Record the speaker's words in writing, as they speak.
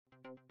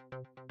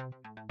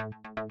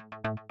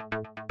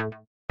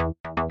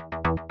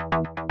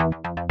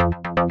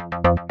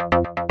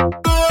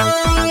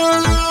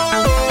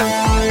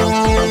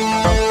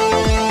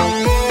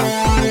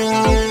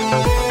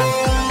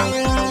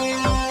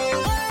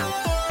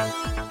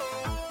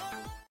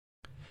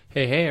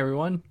Hey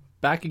everyone.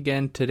 Back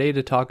again today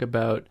to talk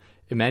about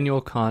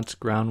Immanuel Kant's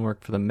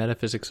groundwork for the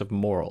metaphysics of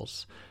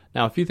morals.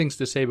 Now, a few things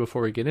to say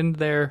before we get into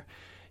there.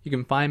 You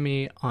can find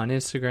me on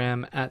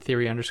Instagram at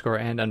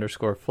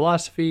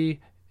theory_and_philosophy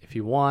if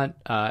you want.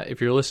 If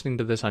you're listening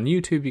to this on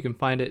YouTube, you can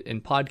find it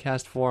in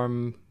podcast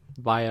form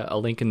via a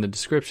link in the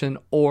description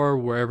or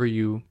wherever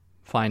you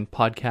find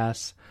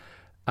podcasts.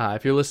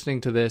 If you're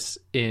listening to this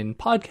in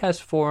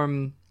podcast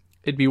form,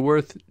 it'd be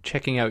worth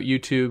checking out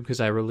YouTube because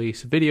I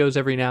release videos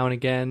every now and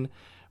again,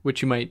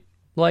 which you might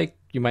like,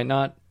 you might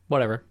not,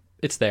 whatever.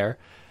 It's there.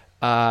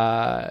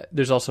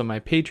 There's also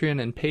my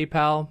Patreon and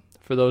PayPal.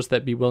 For those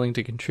that be willing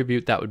to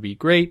contribute, that would be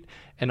great.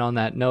 And on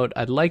that note,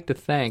 I'd like to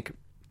thank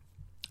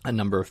a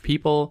number of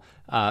people.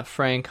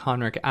 Frank,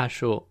 Honrick,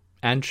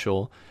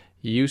 Anschul,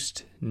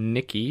 Just,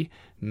 Nikki,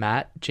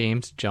 Matt,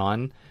 James,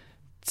 John,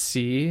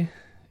 C,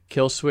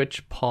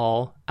 Killswitch,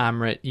 Paul,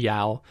 Amrit,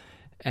 Yao,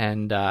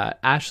 and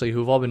Ashley,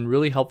 who've all been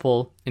really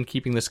helpful in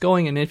keeping this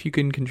going. And if you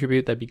can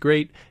contribute, that'd be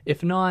great.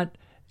 If not,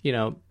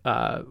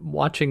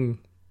 watching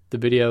the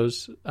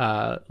videos,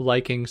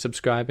 liking,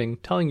 subscribing,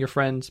 telling your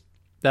friends,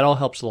 that all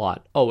helps a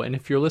lot. Oh, and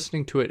if you're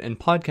listening to it in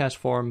podcast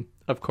form,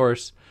 of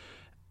course,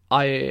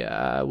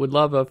 I would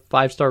love a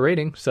 5-star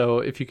rating. So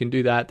if you can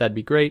do that, that'd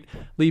be great.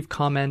 Leave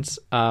comments,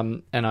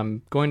 and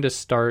I'm going to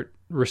start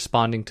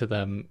responding to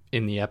them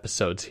in the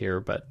episodes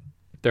here, but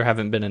there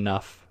haven't been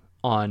enough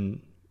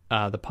on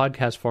the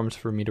podcast forms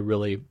for me to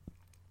really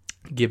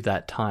give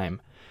that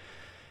time.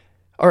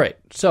 All right,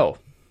 so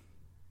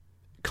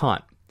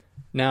Kant.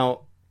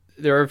 Now,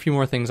 there are a few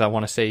more things I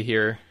want to say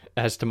here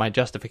as to my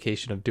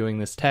justification of doing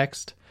this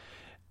text.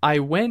 I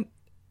went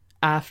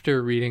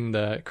after reading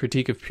the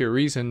Critique of Pure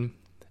Reason,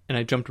 and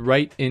I jumped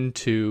right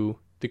into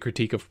the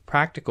Critique of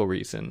Practical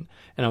Reason,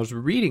 and I was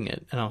reading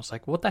it, and I was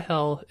like, what the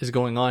hell is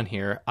going on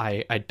here?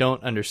 I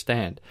don't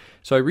understand.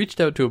 So I reached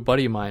out to a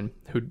buddy of mine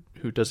who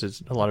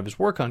does a lot of his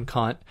work on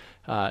Kant,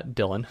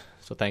 Dylan,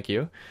 so thank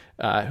you,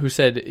 who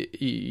said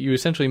you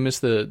essentially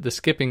missed the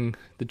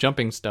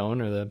jumping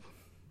stone, or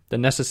the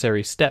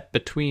necessary step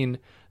between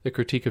the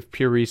Critique of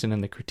Pure Reason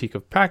and the Critique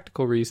of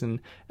Practical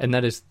Reason, and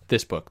that is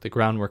this book, The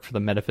Groundwork for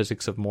the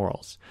Metaphysics of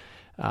Morals,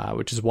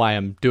 which is why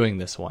I'm doing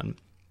this one.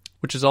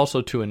 Which is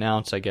also to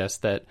announce, I guess,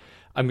 that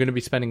I'm going to be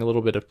spending a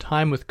little bit of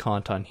time with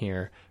Kant on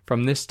here,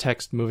 from this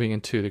text moving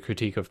into the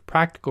Critique of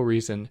Practical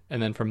Reason,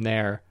 and then from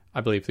there,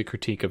 I believe, the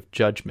Critique of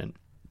Judgment.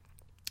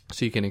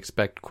 So you can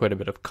expect quite a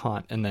bit of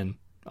Kant, and then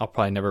I'll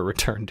probably never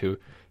return to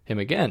him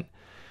again.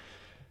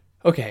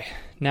 Okay,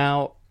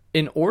 now,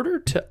 in order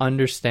to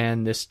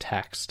understand this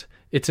text,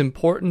 it's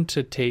important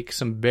to take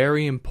some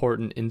very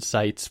important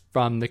insights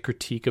from the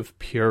Critique of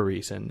Pure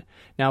Reason.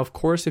 Now, of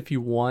course, if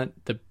you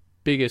want the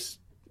biggest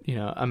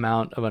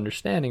amount of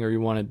understanding, or you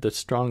wanted the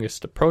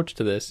strongest approach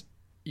to this,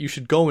 you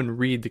should go and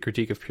read the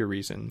Critique of Pure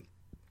Reason.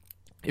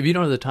 If you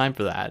don't have the time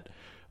for that,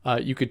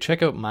 you could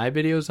check out my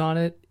videos on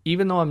it,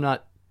 even though I'm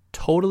not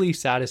totally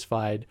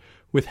satisfied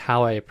with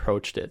how I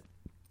approached it.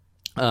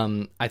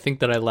 I think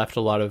that I left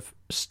a lot of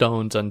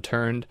stones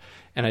unturned,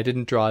 and I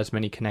didn't draw as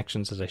many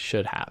connections as I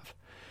should have.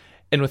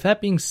 And with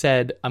that being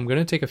said, I'm going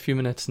to take a few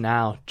minutes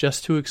now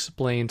just to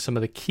explain some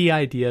of the key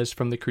ideas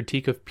from the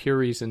Critique of Pure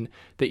Reason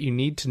that you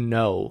need to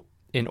know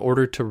in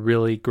order to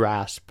really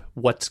grasp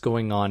what's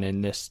going on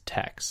in this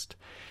text.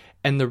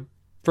 And the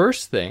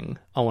first thing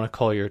I want to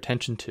call your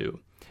attention to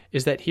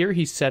is that here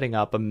he's setting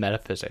up a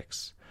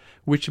metaphysics,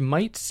 which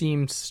might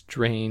seem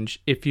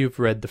strange if you've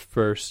read the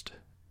first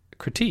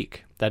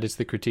critique, that is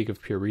the Critique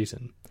of Pure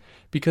Reason,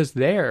 because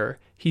there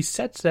he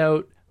sets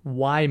out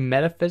why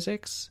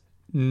metaphysics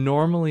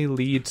normally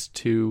leads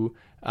to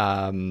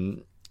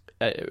some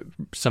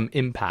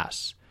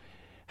impasse,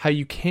 how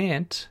you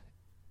can't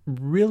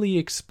really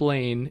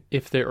explain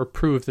if there, or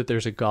prove that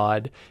there's a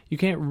God. You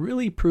can't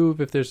really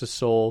prove if there's a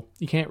soul.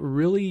 You can't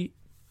really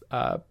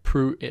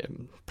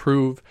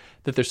prove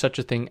that there's such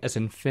a thing as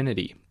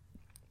infinity.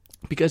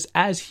 Because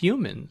as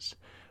humans,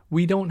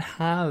 we don't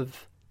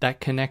have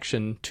that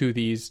connection to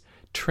these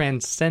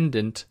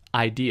transcendent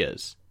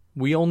ideas.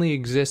 We only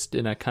exist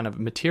in a kind of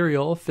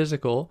material,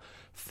 physical,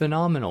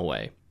 phenomenal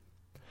way.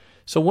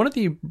 So one of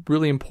the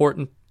really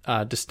important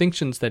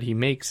distinctions that he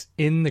makes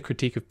in the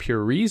Critique of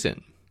Pure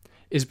Reason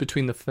is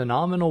between the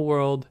phenomenal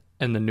world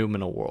and the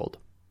noumenal world.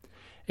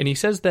 And he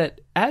says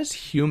that as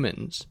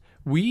humans,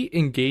 we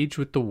engage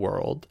with the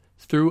world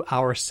through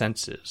our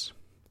senses.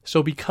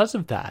 So because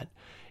of that,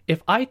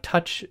 if I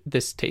touch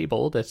this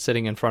table that's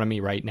sitting in front of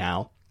me right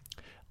now,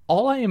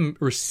 all I am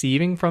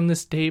receiving from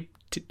this table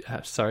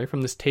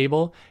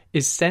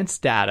is sense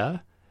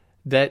data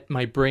that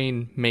my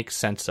brain makes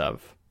sense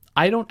of.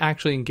 I don't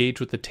actually engage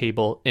with the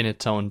table in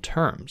its own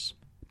terms.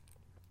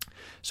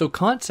 So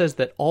Kant says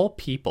that all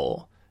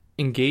people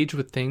engage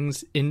with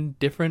things in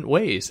different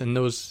ways, and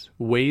those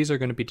ways are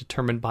going to be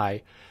determined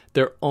by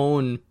their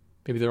own,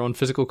 maybe their own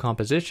physical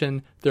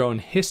composition, their own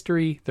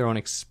history, their own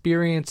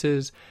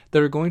experiences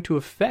that are going to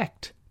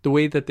affect the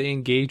way that they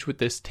engage with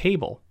this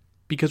table,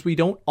 because we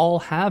don't all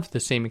have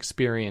the same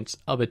experience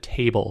of a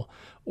table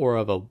or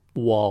of a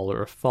wall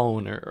or a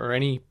phone or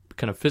any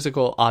kind of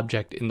physical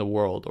object in the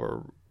world,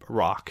 or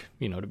rock,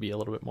 to be a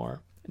little bit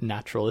more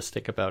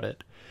naturalistic about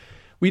it,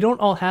 we don't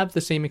all have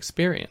the same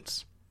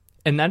experience.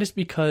 And that is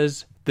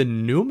because the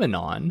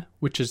noumenon,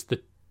 which is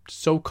the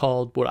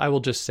so-called, what I will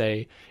just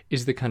say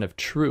is the kind of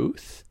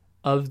truth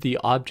of the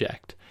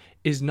object,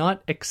 is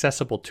not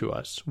accessible to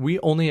us. We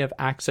only have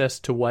access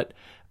to what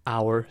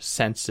our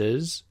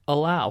senses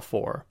allow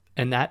for,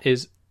 and that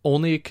is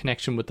only a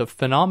connection with the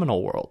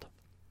phenomenal world.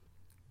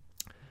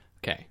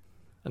 Okay,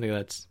 I think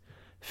that's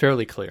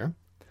fairly clear.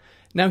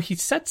 Now he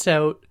sets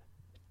out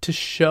to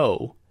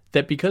show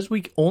that because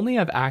we only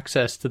have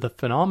access to the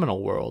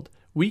phenomenal world,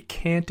 we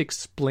can't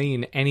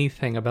explain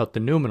anything about the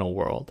noumenal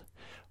world.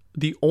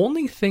 The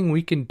only thing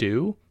we can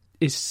do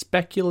is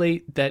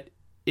speculate that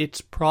it's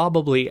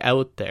probably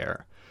out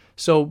there.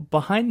 So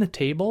behind the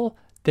table,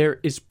 there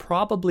is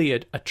probably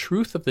a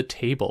truth of the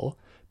table,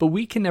 but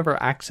we can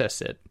never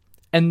access it.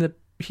 And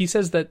he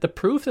says that the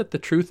proof that the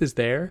truth is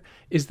there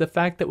is the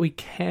fact that we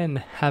can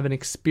have an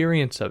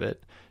experience of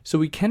it. So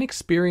we can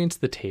experience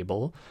the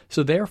table.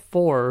 So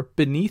therefore,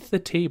 beneath the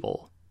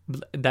table,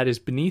 that is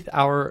beneath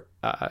our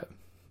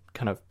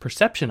kind of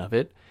perception of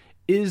it,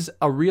 is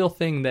a real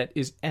thing that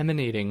is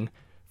emanating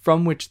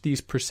from which these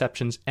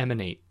perceptions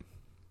emanate,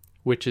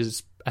 which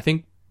is, I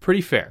think, pretty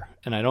fair.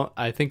 And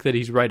I think that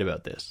he's right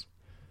about this.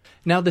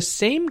 Now, the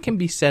same can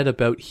be said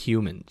about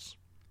humans,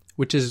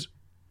 which is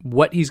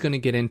what he's going to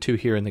get into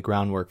here in the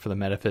groundwork for the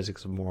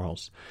metaphysics of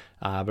morals.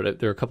 But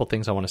there are a couple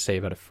things I want to say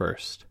about it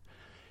first.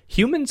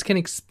 Humans can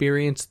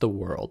experience the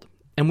world,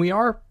 and we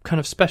are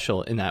kind of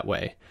special in that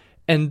way.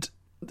 And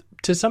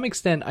to some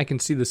extent, I can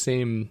see the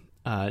same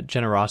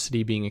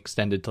generosity being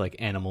extended to like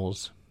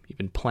animals,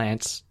 even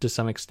plants to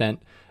some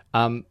extent.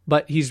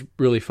 But he's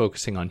really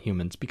focusing on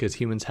humans because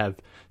humans have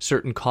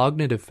certain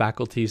cognitive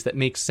faculties that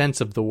make sense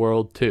of the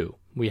world too.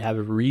 We have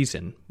a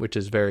reason, which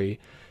is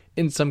very,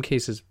 in some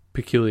cases,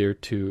 peculiar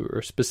to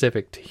or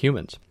specific to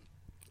humans.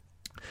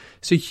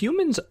 So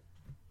humans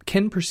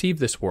can perceive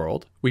this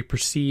world. We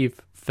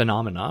perceive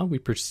phenomena, we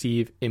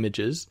perceive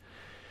images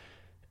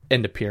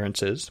and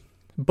appearances,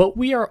 but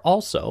we are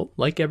also,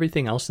 like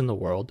everything else in the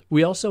world,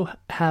 we also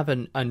have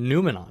a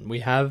noumenon. We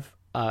have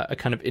a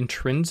kind of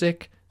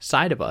intrinsic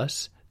side of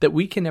us that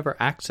we can never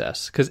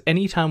access, because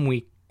anytime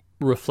we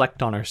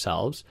reflect on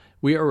ourselves,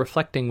 we are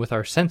reflecting with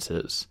our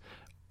senses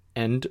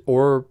and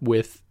or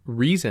with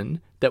reason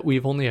that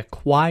we've only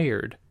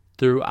acquired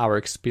through our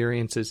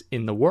experiences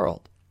in the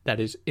world. That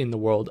is, in the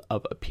world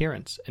of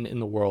appearance and in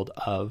the world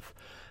of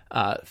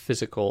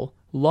physical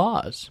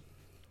laws.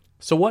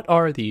 So what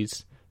are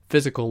these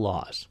physical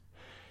laws?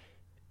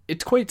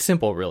 It's quite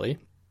simple, really.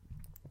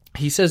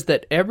 He says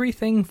that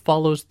everything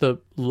follows the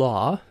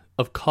law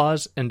of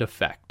cause and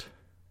effect,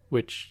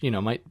 which,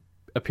 might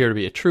appear to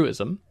be a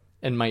truism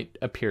and might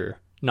appear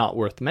not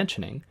worth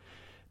mentioning.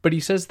 But he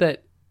says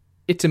that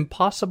it's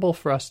impossible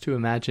for us to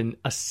imagine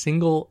a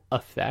single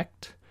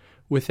effect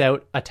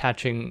without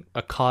attaching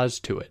a cause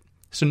to it.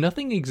 So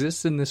nothing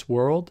exists in this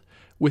world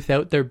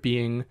without there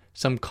being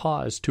some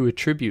cause to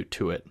attribute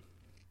to it.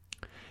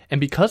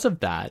 And because of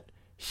that,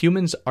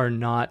 humans are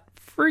not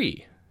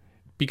free,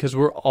 because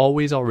we're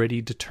always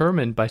already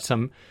determined by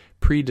some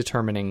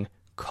predetermining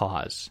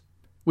cause,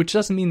 which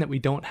doesn't mean that we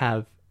don't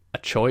have a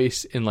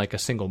choice in like a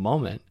single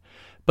moment,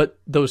 but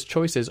those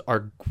choices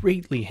are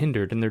greatly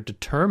hindered and they're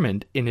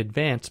determined in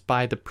advance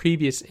by the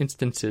previous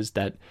instances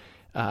that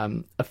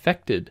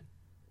affected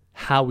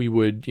how we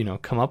would,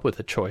 come up with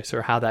a choice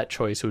or how that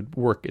choice would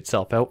work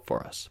itself out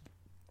for us.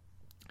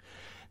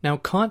 Now,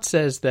 Kant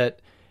says that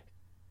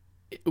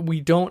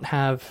we don't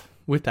have,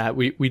 with that,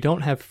 we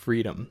don't have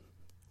freedom,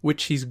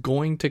 which he's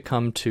going to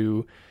come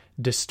to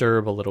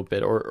disturb a little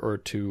bit or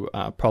to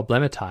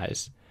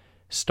problematize,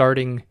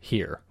 starting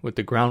here with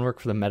the groundwork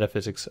for the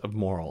metaphysics of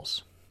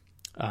morals.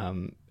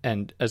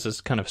 And as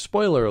a kind of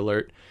spoiler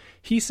alert,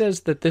 he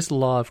says that this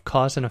law of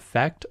cause and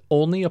effect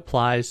only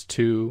applies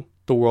to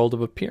the world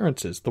of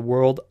appearances, the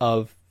world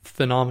of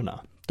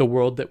phenomena, the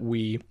world that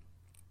we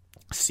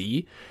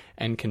see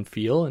and can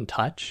feel and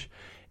touch.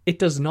 It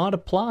does not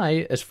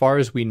apply, as far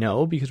as we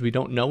know, because we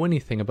don't know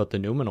anything about the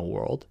noumenal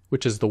world,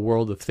 which is the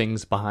world of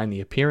things behind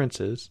the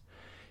appearances.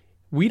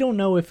 We don't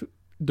know if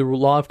the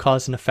law of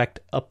cause and effect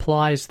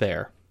applies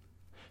there.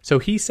 So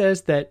he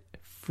says that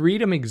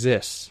freedom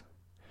exists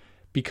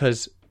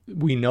because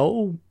we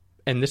know,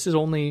 and this is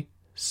only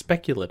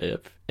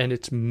speculative, and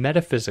it's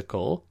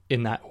metaphysical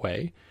in that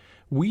way,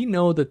 we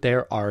know that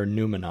there are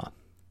noumena.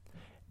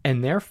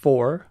 And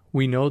therefore,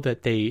 we know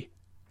that they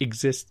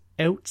exist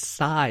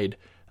outside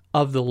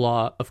of the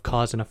law of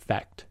cause and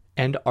effect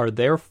and are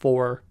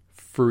therefore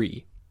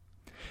free.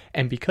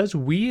 And because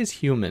we as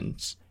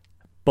humans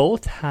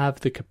both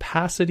have the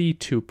capacity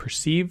to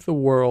perceive the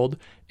world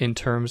in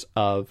terms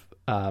of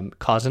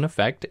cause and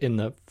effect in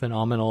the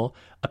phenomenal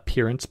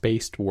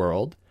appearance-based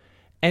world,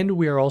 and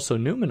we are also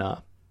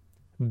noumena,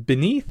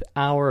 beneath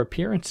our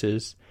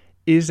appearances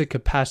is a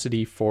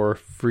capacity for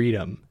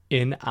freedom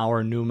in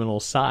our noumenal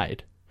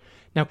side.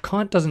 Now,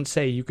 Kant doesn't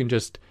say you can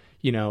just,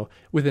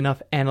 with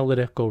enough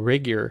analytical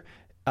rigor,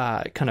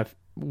 kind of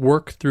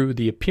work through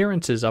the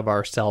appearances of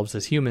ourselves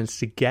as humans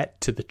to get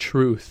to the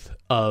truth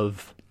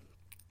of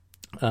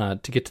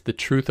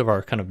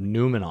our kind of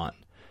noumenon.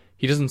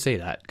 He doesn't say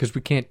that because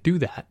we can't do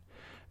that.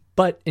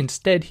 But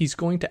instead, he's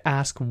going to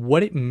ask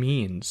what it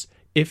means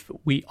if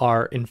we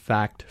are in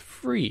fact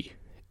free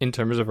in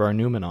terms of our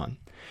noumenon.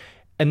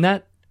 And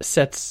that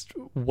sets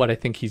what I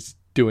think he's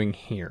doing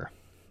here.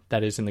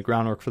 That is in the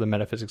groundwork for the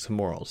metaphysics of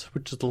morals,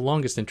 which is the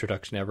longest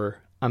introduction ever.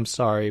 I'm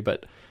sorry,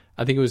 but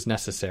I think it was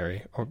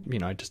necessary, or,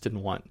 I just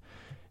didn't want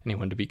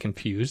anyone to be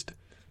confused.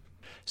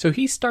 So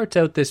he starts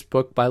out this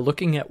book by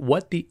looking at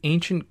what the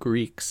ancient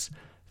Greeks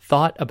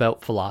thought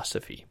about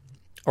philosophy,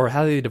 or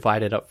how they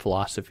divided up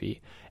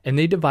philosophy. And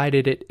they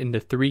divided it into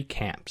three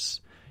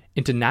camps: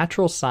 into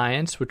natural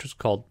science, which was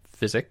called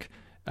physic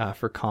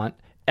for Kant,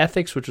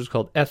 ethics, which was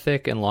called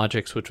ethic, and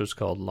logics, which was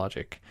called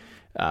logic.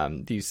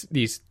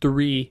 These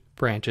three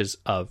branches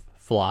of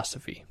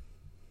philosophy.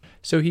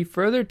 So he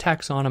further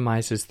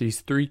taxonomizes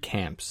these three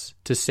camps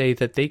to say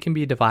that they can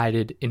be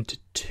divided into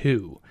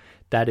two,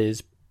 that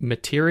is,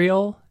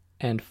 material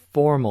and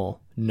formal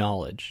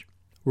knowledge,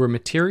 where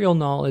material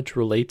knowledge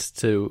relates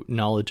to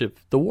knowledge of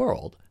the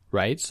world,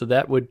 right? So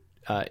that would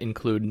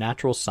include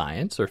natural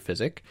science or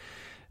physics,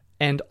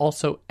 and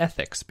also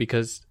ethics,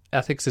 because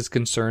ethics is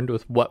concerned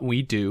with what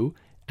we do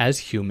as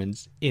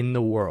humans in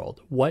the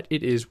world, what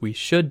it is we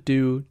should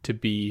do to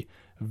be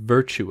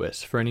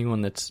virtuous. For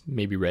anyone that's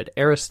maybe read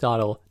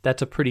Aristotle,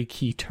 that's a pretty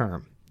key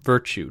term,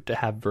 virtue, to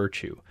have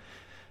virtue.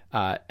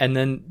 And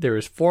then there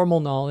is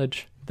formal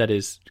knowledge that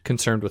is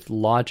concerned with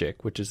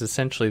logic, which is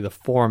essentially the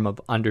form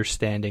of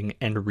understanding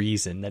and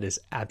reason that is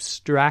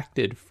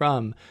abstracted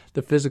from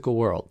the physical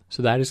world.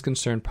 So that is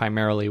concerned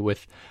primarily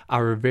with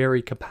our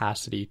very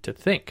capacity to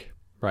think,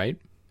 right?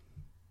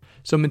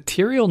 So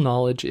material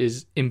knowledge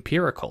is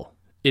empirical.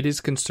 It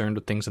is concerned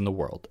with things in the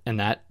world. And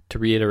that, to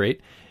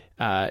reiterate,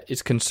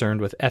 is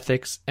concerned with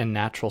ethics and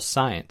natural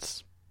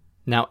science.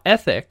 Now,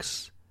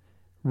 ethics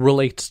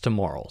relates to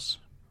morals,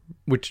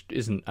 which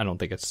isn't, I don't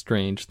think, a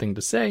strange thing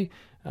to say.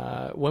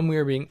 When we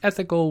are being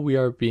ethical, we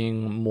are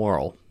being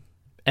moral.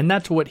 And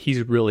that's what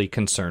he's really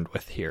concerned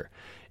with here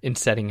in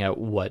setting out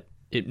what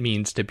it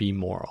means to be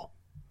moral.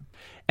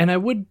 And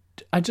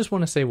I just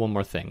want to say one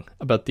more thing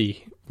about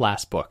the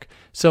last book.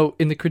 So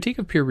in the Critique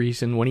of Pure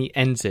Reason, when he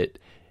ends it,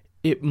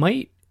 it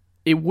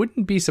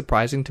wouldn't be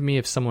surprising to me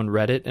if someone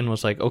read it and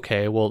was like,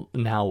 okay, well,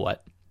 now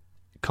what?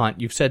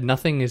 Kant, you've said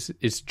nothing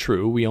is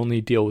true. We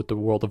only deal with the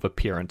world of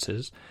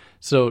appearances.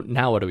 So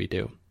now what do we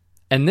do?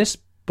 And this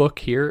book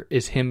here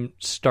is him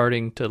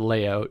starting to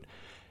lay out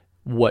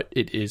what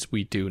it is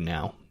we do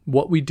now.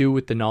 What we do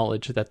with the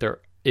knowledge that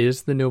there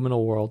is the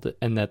noumenal world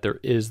and that there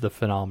is the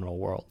phenomenal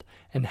world,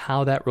 and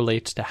how that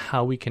relates to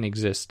how we can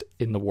exist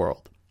in the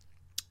world.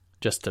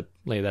 Just to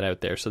lay that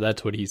out there. So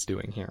that's what he's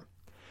doing here.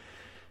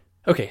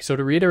 Okay, so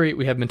to reiterate,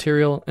 we have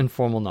material and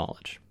formal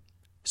knowledge.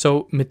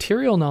 So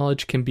material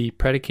knowledge can be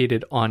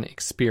predicated on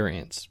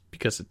experience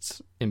because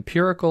it's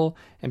empirical,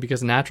 and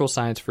because natural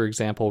science, for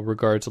example,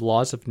 regards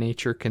laws of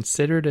nature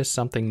considered as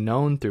something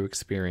known through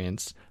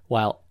experience,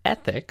 while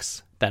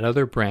ethics, that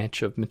other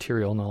branch of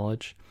material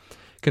knowledge,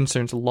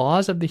 concerns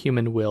laws of the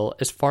human will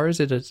as far as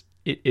it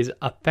is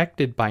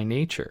affected by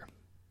nature.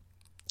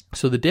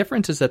 So the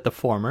difference is that the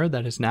former,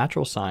 that is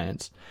natural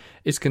science,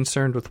 is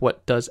concerned with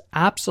what does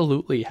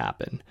absolutely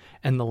happen,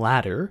 and the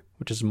latter,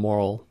 which is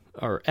moral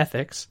or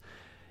ethics,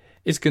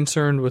 is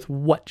concerned with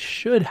what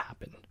should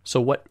happen. So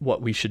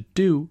what we should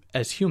do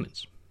as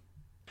humans.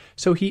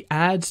 So he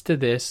adds to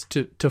this,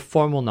 to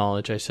formal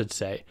knowledge, I should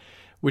say,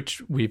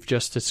 which we've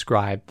just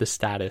described the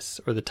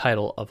status or the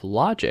title of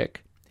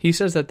logic. He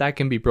says that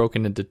can be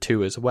broken into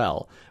two as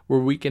well, where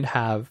we can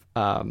have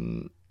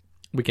logic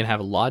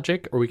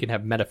or we can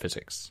have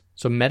metaphysics.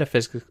 So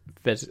metaphysics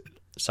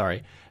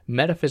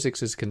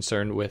is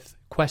concerned with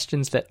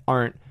questions that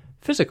aren't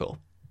physical.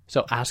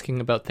 So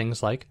asking about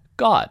things like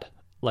God,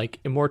 like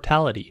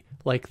immortality,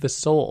 like the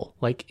soul,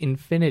 like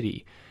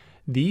infinity.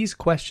 These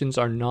questions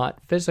are not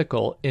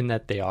physical in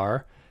that they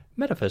are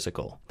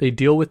metaphysical. They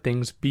deal with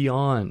things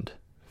beyond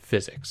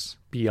physics,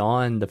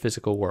 beyond the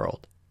physical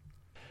world.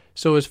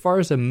 So as far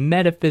as the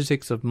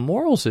metaphysics of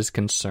morals is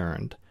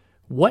concerned,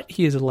 what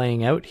he is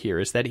laying out here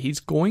is that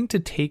he's going to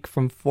take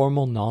from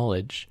formal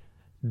knowledge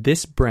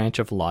this branch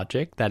of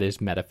logic, that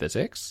is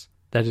metaphysics,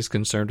 that is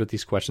concerned with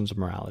these questions of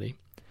morality,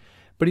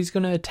 but he's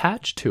going to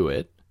attach to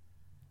it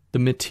the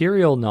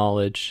material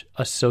knowledge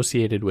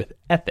associated with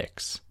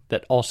ethics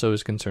that also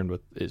is concerned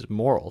with is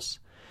morals.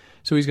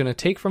 So he's going to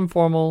take from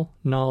formal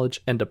knowledge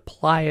and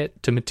apply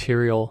it to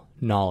material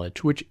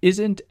knowledge, which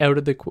isn't out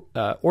of the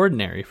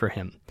ordinary for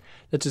him.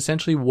 That's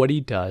essentially what he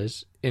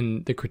does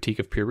in the Critique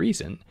of Pure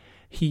Reason.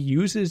 He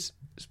uses,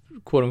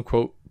 quote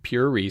unquote,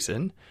 pure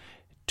reason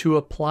to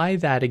apply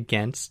that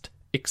against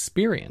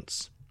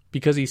experience.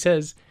 Because he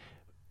says,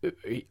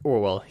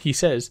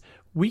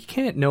 we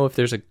can't know if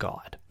there's a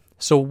God.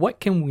 So what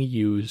can we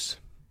use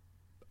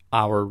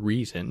our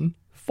reason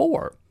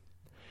for?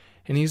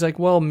 And he's like,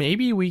 well,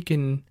 maybe we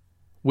can,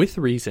 with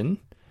reason,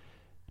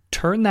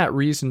 turn that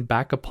reason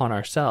back upon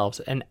ourselves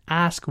and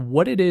ask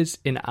what it is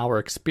in our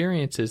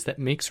experiences that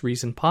makes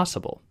reason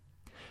possible.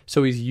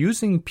 So he's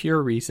using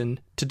pure reason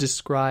to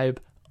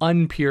describe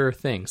unpure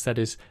things, that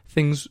is,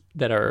 things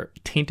that are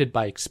tainted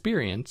by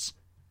experience.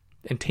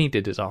 And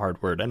tainted is a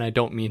hard word, and I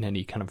don't mean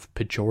any kind of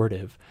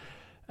pejorative,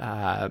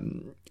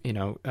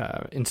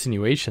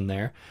 insinuation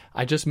there.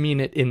 I just mean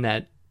it in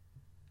that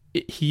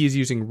he is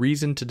using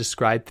reason to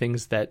describe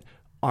things that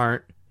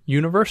aren't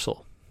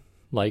universal,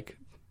 like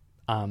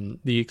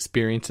the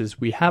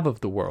experiences we have of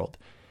the world,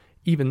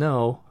 even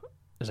though,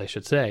 as I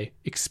should say,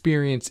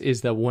 experience is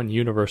the one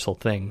universal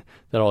thing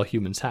that all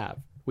humans have.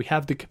 We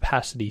have the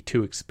capacity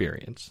to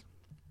experience.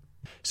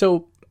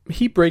 So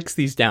he breaks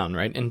these down,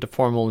 right, into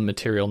formal and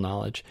material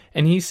knowledge,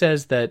 and he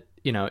says that,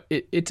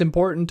 it's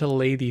important to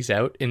lay these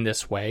out in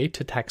this way,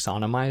 to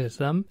taxonomize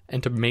them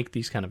and to make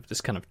this kind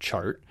of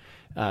chart,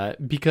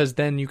 because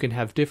then you can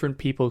have different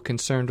people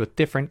concerned with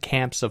different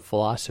camps of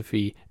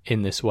philosophy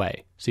in this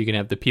way. So you can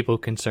have the people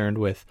concerned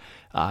with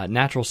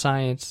natural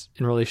science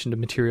in relation to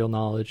material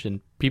knowledge,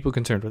 and people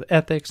concerned with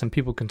ethics, and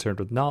people concerned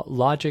with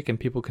logic, and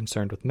people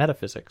concerned with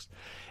metaphysics.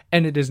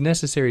 And it is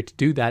necessary to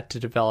do that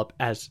to develop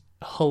as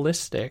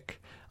holistic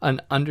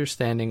an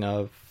understanding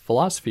of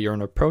philosophy or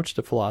an approach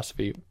to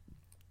philosophy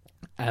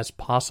as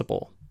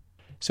possible.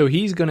 So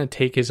he's going to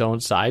take his own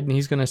side, and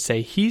he's going to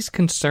say he's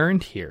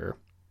concerned here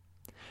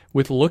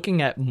with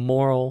looking at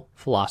moral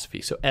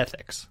philosophy, so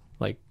ethics,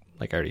 like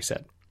I already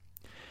said,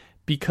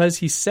 because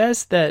he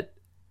says that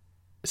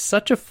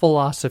such a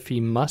philosophy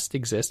must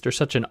exist, or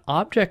such an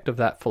object of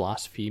that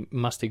philosophy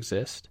must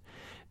exist,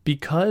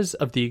 because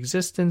of the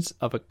existence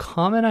of a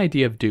common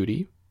idea of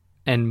duty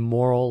and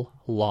moral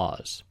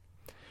laws.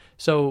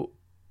 So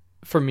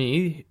for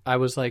me, I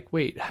was like,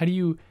 wait,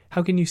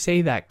 how can you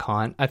say that,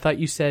 Kant? I thought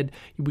you said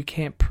we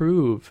can't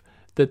prove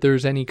that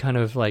there's any kind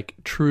of like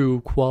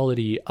true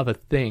quality of a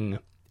thing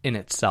in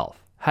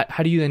itself.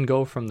 How do you then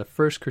go from the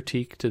first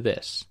critique to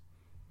this?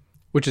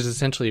 Which is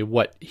essentially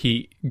what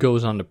he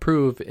goes on to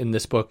prove in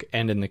this book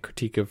and in the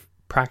Critique of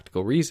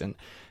Practical Reason.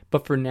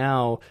 But for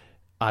now,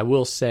 I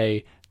will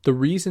say the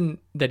reason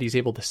that he's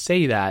able to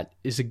say that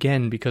is,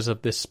 again, because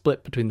of this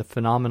split between the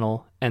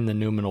phenomenal and the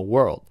noumenal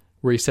world,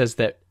 where he says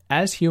that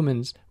as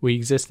humans, we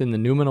exist in the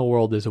noumenal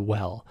world as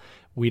well.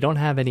 We don't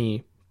have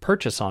any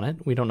purchase on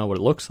it. We don't know what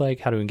it looks like,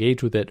 how to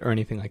engage with it, or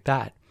anything like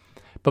that.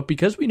 But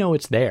because we know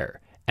it's there,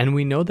 and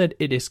we know that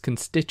it is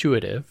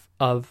constitutive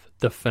of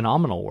the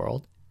phenomenal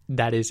world,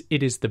 that is,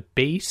 it is the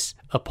base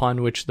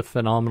upon which the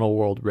phenomenal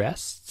world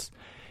rests,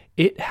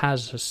 it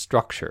has a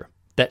structure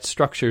that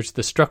structures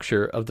the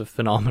structure of the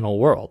phenomenal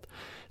world.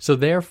 So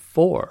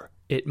therefore,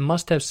 it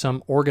must have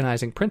some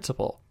organizing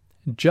principle,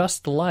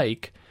 just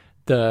like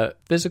the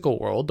physical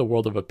world, the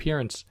world of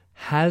appearance,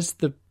 has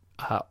the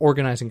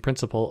organizing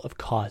principle of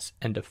cause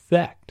and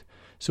effect.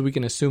 So we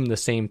can assume the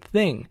same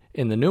thing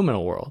in the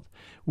noumenal world,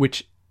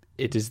 which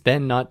it is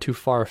then not too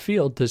far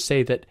afield to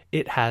say that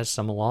it has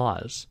some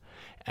laws.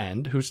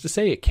 And who's to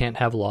say it can't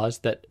have laws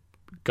that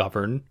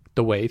govern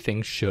the way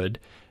things should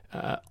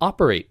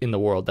operate in the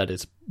world, that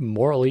is,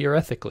 morally or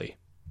ethically?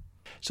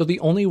 So the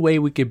only way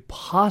we could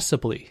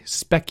possibly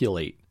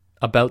speculate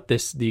about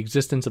the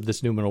existence of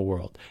this noumenal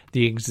world,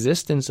 the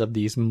existence of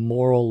these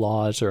moral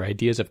laws or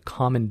ideas of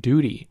common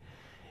duty,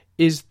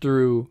 is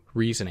through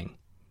reasoning,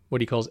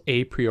 what he calls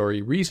a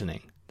priori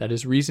reasoning. That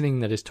is,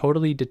 reasoning that is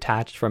totally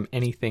detached from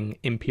anything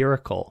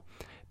empirical.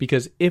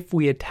 Because if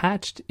we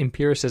attached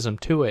empiricism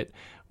to it,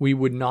 we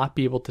would not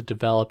be able to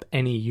develop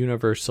any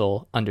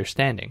universal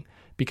understanding,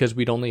 because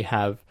we'd only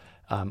have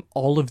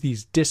all of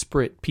these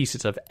disparate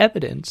pieces of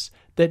evidence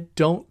that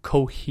don't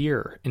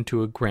cohere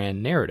into a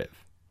grand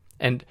narrative.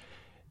 And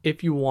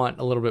if you want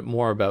a little bit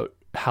more about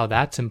how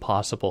that's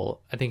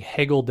impossible, I think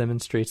Hegel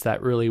demonstrates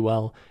that really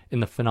well in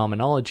the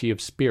Phenomenology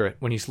of Spirit,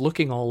 when he's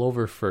looking all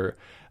over for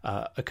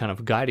a kind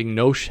of guiding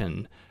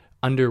notion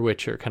under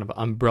which, or kind of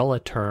umbrella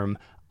term,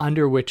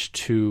 under which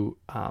to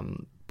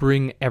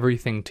bring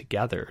everything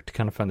together, to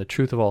kind of find the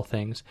truth of all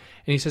things.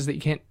 And he says that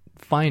you can't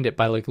find it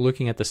by like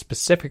looking at the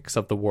specifics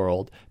of the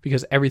world,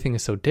 because everything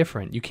is so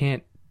different. You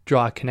can't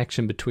draw a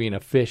connection between a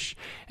fish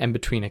and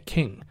between a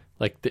king.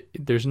 Like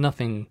there's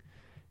nothing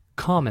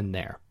common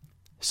there.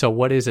 So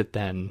what is it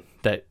then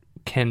that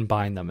can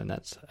bind them? And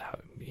that's how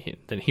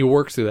he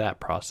works through that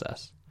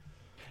process.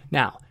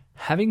 Now,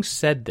 having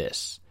said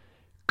this,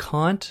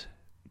 Kant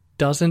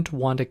doesn't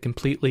want to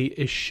completely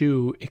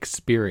eschew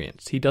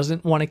experience. He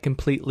doesn't want to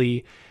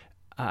completely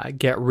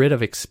get rid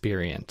of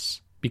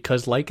experience,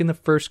 because like in the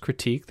first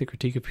critique, the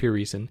Critique of Pure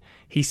Reason,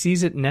 he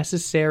sees it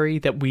necessary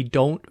that we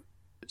don't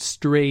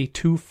stray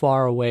too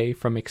far away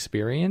from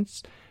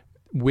experience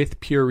with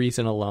pure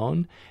reason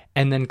alone,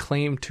 and then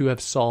claim to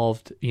have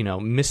solved,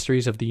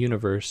 mysteries of the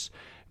universe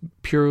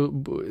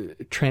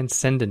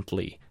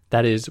transcendently.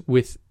 That is,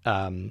 with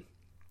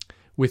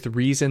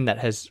reason that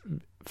has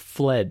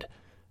fled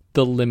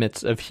the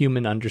limits of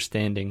human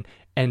understanding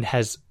and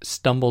has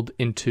stumbled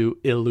into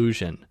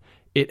illusion.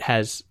 It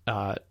has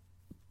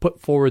put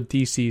forward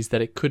theses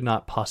that it could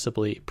not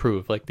possibly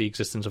prove, like the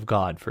existence of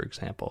God, for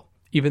example,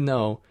 even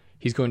though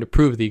He's going to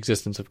prove the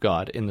existence of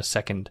God in the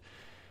second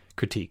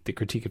critique, the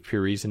critique of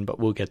pure reason, but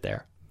we'll get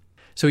there.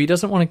 So he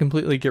doesn't want to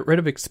completely get rid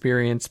of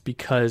experience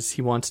because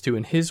he wants to,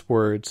 in his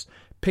words,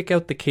 pick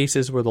out the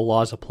cases where the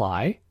laws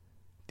apply,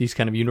 these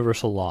kind of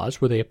universal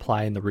laws where they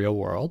apply in the real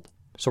world.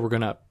 So we're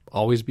going to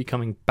always be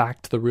coming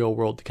back to the real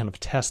world to kind of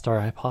test our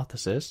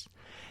hypothesis,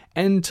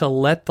 and to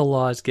let the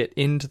laws get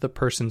into the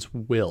person's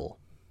will.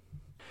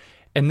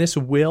 And this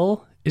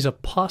will is a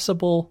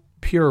possible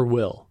pure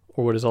will,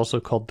 or what is also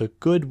called the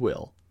good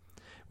will,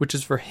 which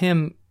is for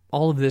him,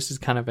 all of this is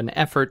kind of an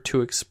effort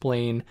to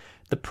explain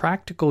the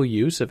practical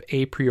use of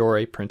a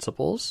priori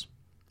principles,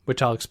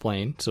 which I'll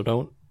explain, so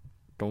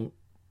don't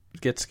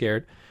get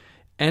scared,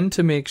 and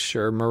to make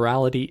sure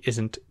morality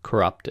isn't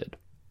corrupted.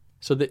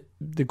 So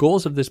the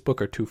goals of this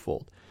book are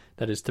twofold.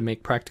 That is, to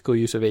make practical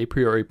use of a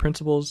priori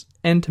principles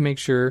and to make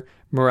sure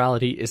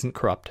morality isn't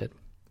corrupted.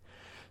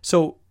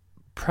 So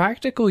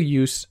practical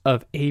use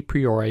of a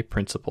priori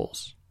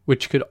principles,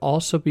 which could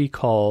also be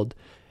called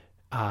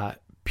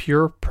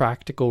pure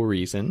practical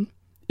reason,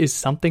 is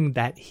something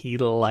that he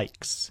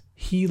likes.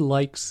 He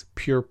likes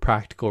pure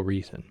practical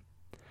reason,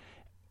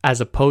 as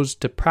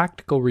opposed to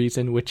practical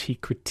reason, which he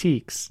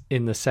critiques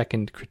in the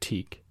second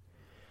critique.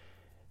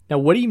 Now,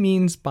 what he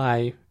means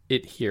by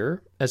it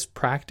here as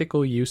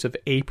practical use of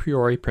a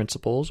priori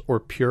principles or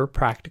pure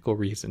practical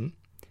reason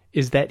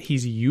is that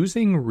he's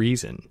using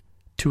reason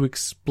to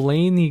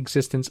explain the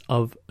existence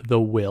of the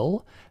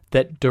will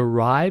that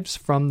derives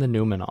from the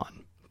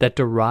noumenon, that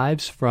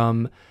derives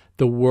from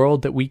the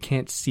world that we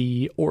can't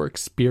see or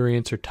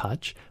experience or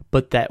touch,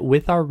 but that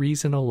with our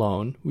reason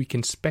alone we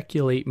can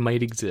speculate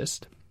might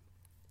exist.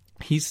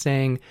 He's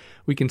saying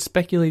we can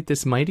speculate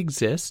this might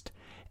exist,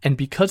 and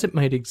because it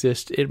might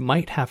exist, it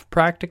might have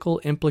practical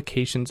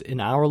implications in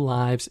our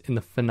lives in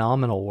the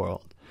phenomenal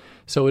world.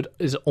 So it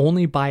is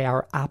only by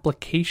our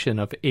application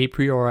of a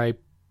priori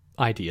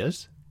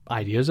ideas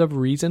of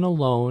reason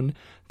alone,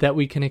 that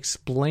we can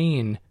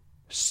explain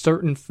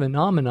certain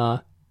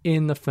phenomena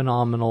in the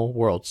phenomenal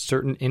world,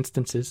 certain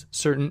instances,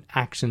 certain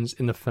actions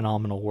in the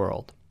phenomenal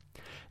world.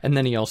 And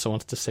then he also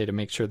wants to say to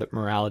make sure that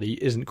morality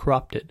isn't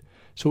corrupted.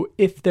 So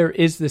if there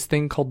is this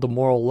thing called the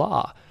moral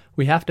law,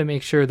 we have to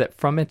make sure that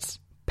from its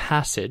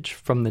passage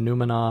from the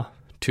noumena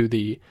to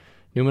the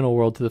noumenal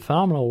world to the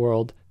phenomenal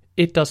world,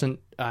 it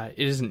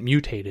isn't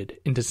mutated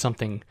into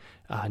something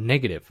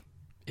negative.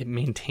 It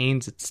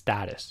maintains its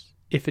status,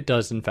 if it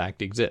does in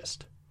fact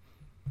exist.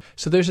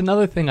 So there's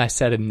another thing I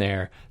said in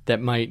there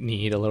that might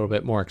need a little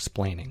bit more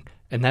explaining,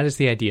 and that is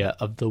the idea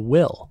of the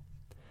will.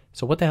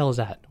 So what the hell is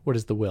that? What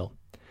is the will?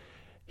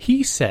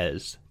 He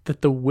says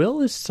that the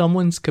will is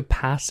someone's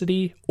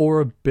capacity or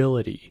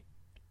ability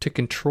to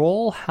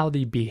control how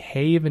they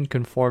behave in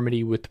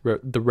conformity with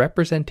the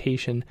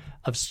representation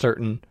of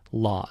certain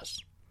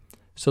laws.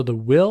 So the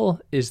will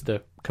is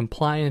the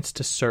compliance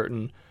to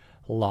certain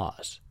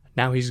laws.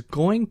 Now he's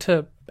going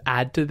to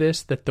add to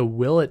this that the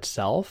will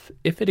itself,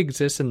 if it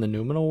exists in the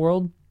noumenal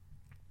world,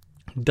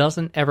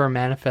 doesn't ever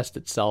manifest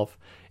itself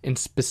in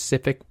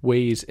specific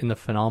ways in the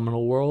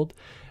phenomenal world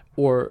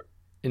or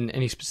in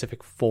any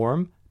specific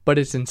form, but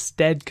is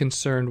instead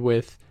concerned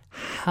with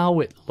how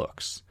it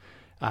looks.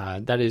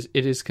 That is,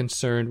 it is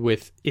concerned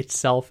with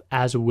itself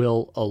as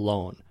will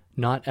alone,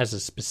 not as a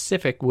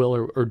specific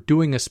will or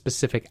doing a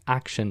specific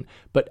action,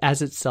 but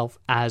as itself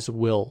as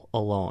will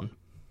alone.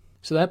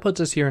 So that puts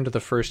us here into the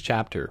first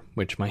chapter,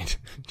 which might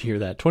hear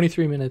that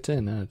 23 minutes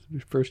in,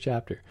 first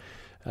chapter,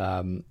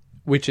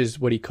 which is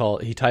what he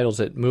titles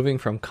it, Moving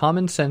from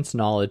Common Sense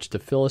Knowledge to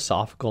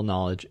Philosophical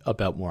Knowledge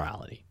About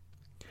Morality.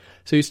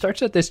 So he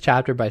starts at this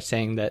chapter by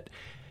saying that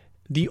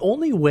the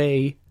only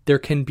way there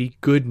can be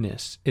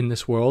goodness in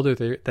this world, or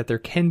that there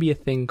can be a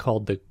thing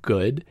called the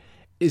good,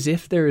 is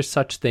if there is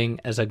such thing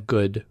as a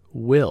good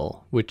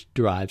will, which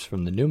derives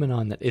from the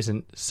noumenon that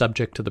isn't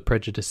subject to the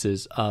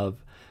prejudices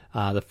of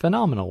the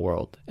phenomenal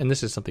world. And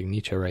this is something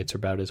Nietzsche writes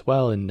about as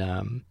well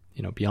in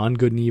Beyond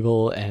Good and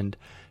Evil and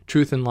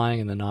Truth and Lying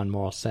in the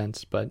Non-Moral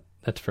Sense, but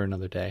that's for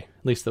another day,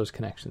 at least those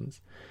connections.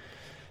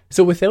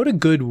 So without a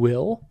good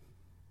will,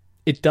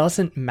 it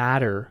doesn't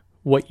matter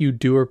what you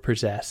do or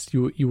possess.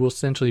 You will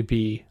essentially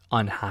be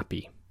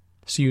unhappy.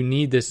 So you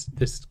need this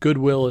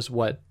goodwill is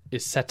what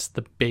sets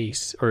the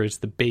base, or is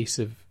the base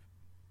of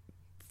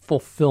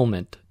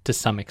fulfillment to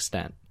some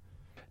extent.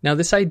 Now,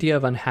 this idea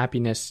of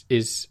unhappiness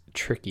is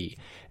tricky.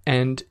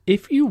 And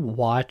if you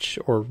watch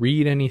or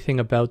read anything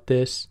about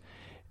this,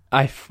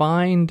 I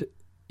find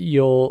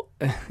you'll,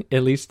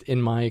 at least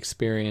in my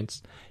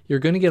experience, you're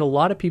going to get a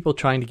lot of people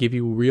trying to give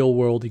you real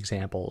world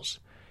examples.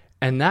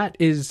 And that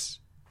is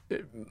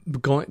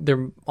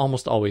they're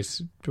almost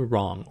always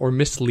wrong, or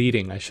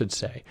misleading, I should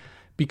say,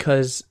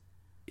 because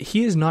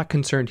he is not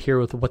concerned here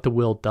with what the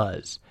will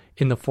does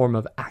in the form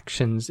of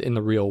actions in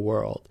the real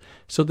world.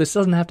 So this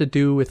doesn't have to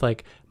do with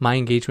like my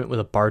engagement with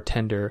a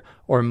bartender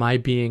or my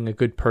being a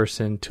good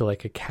person to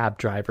like a cab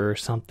driver or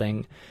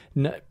something,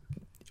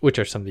 which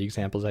are some of the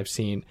examples I've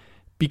seen.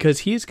 because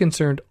he is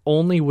concerned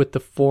only with the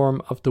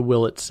form of the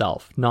will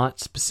itself, not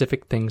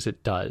specific things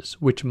it does,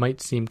 which might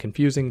seem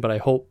confusing, but I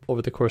hope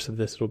over the course of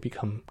this it'll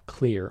become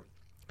clear.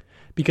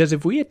 Because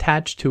if we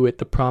attach to it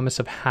the promise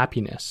of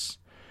happiness,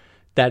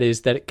 that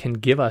is, that it can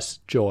give us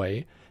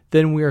joy,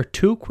 then we are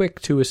too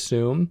quick to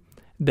assume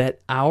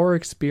that our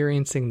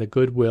experiencing the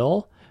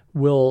goodwill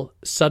will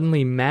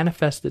suddenly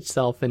manifest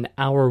itself in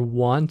our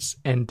wants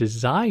and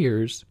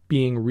desires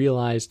being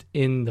realized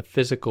in the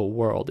physical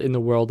world, in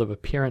the world of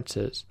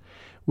appearances,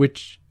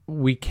 which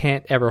we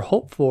can't ever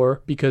hope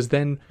for, because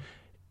then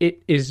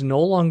it is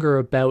no longer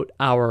about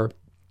our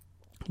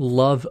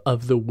love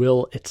of the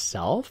will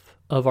itself,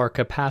 of our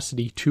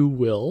capacity to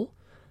will,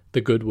 the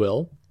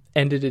goodwill,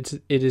 and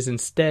it is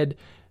instead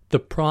the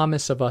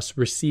promise of us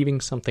receiving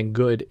something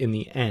good in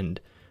the end,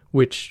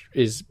 which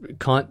is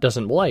Kant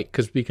doesn't like,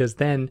 because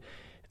then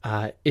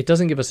it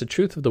doesn't give us the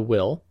truth of the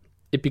will.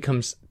 It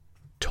becomes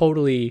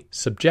totally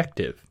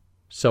subjective.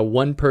 So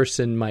one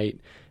person might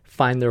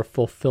find their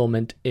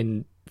fulfillment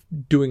in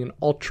doing an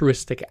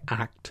altruistic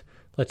act.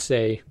 Let's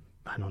say,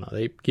 I don't know,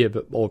 they give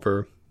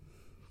over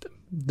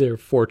their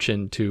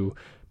fortune to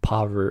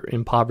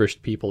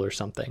impoverished people or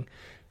something,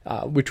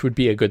 which would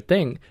be a good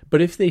thing.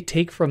 But if they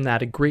take from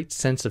that a great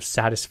sense of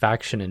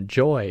satisfaction and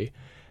joy,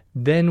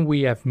 then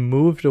we have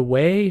moved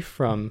away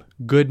from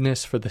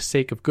goodness for the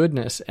sake of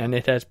goodness, and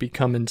it has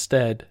become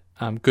instead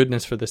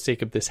goodness for the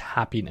sake of this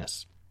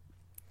happiness.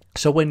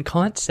 So when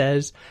Kant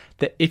says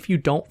that if you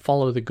don't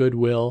follow the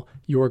goodwill,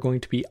 you are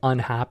going to be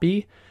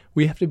unhappy,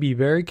 we have to be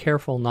very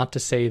careful not to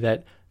say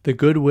that the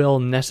goodwill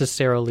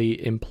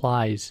necessarily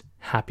implies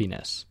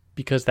happiness,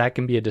 because that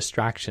can be a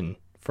distraction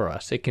for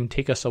us. It can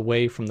take us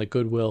away from the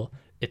goodwill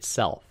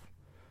itself.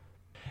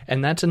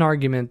 And that's an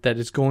argument that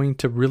is going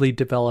to really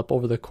develop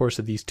over the course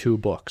of these two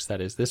books, that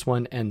is, this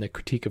one and the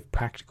Critique of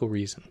Practical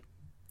Reason.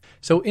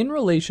 So in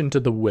relation to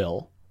the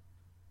will,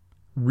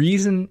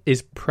 reason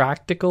is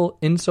practical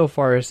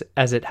insofar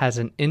as it has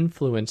an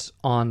influence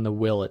on the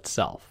will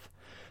itself.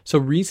 So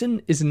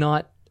reason is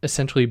not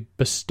essentially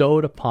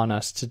bestowed upon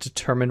us to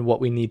determine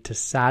what we need to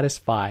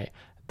satisfy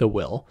the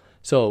will.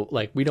 So,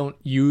 like, we don't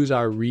use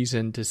our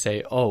reason to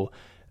say, oh,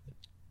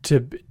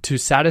 to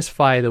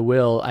satisfy the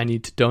will, I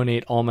need to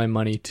donate all my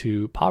money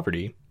to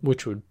poverty,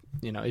 which would,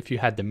 if you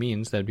had the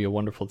means, that'd be a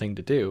wonderful thing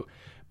to do.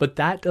 But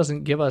that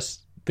doesn't give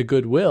us the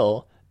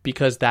goodwill,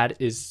 because that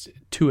is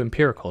too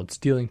empirical. It's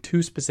dealing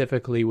too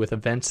specifically with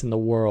events in the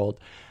world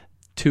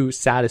to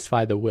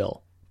satisfy the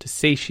will, to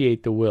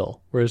satiate the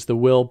will, whereas the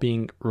will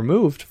being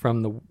removed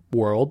from the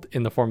world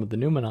in the form of the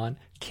noumenon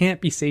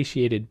can't be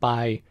satiated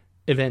by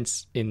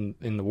events in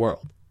the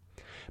world.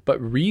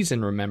 But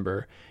reason,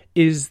 remember,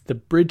 is the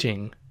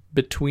bridging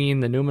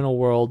between the noumenal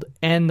world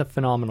and the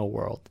phenomenal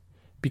world,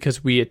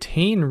 because we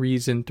attain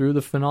reason through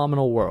the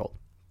phenomenal world,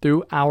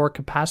 through our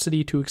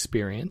capacity to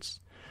experience.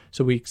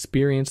 So we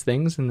experience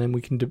things, and then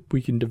we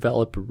can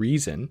develop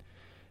reason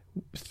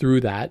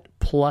through that,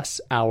 plus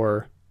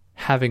our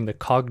having the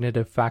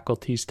cognitive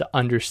faculties to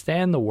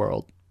understand the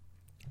world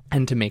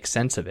and to make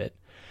sense of it.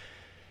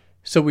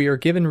 So we are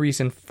given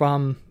reason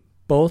from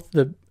both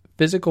the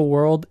physical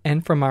world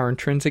and from our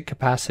intrinsic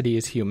capacity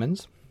as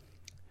humans.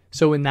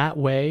 So in that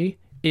way,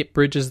 it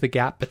bridges the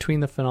gap between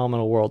the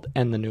phenomenal world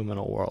and the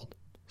noumenal world.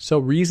 So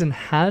reason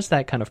has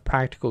that kind of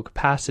practical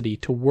capacity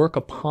to work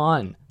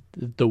upon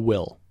the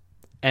will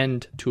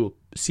and to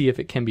see if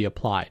it can be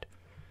applied.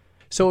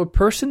 So a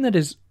person that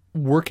is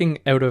working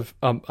out of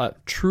a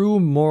true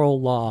moral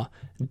law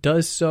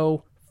does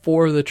so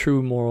for the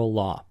true moral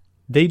law.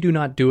 They do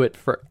not do it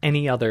for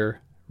any other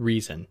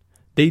reason.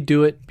 They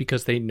do it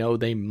because they know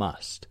they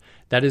must.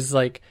 That is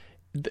like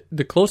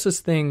the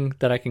closest thing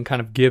that I can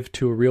kind of give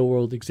to a real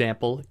world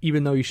example,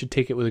 even though you should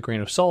take it with a grain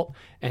of salt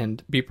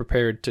and be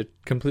prepared to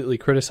completely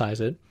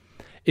criticize it,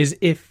 is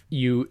if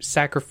you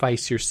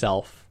sacrifice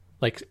yourself,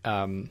 like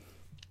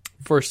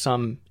for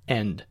some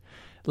end.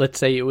 Let's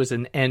say it was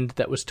an end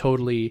that was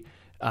totally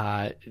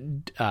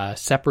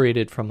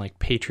separated from like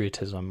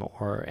patriotism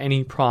or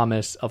any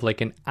promise of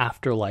like an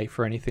afterlife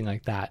or anything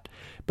like that.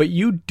 But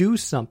you do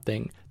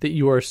something that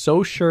you are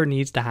so sure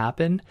needs to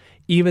happen,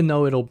 even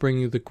though it'll bring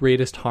you the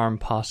greatest harm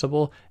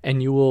possible,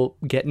 and you will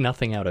get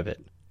nothing out of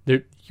it.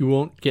 You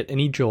won't get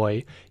any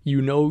joy.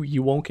 You know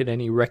you won't get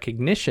any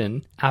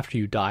recognition after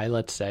you die,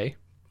 let's say.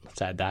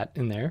 Let's add that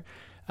in there.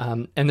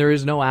 And there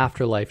is no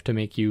afterlife to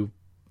make you,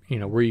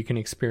 where you can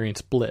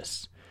experience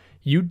bliss.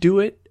 You do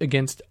it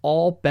against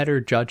all better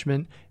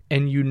judgment,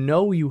 and you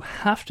know you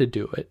have to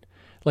do it,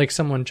 like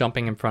someone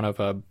jumping in front of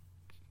a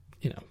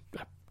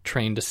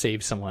train to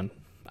save someone.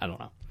 I don't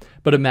know.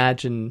 But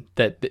imagine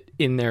that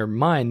in their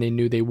mind, they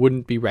knew they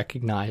wouldn't be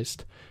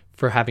recognized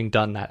for having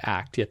done that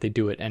act, yet they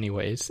do it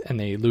anyways, and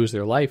they lose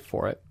their life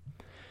for it.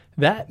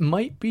 That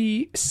might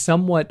be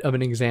somewhat of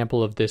an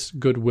example of this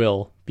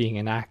goodwill being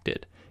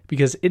enacted,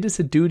 because it is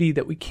a duty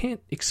that we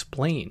can't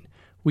explain.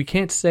 We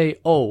can't say,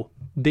 oh,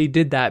 they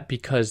did that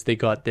because they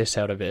got this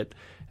out of it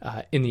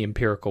in the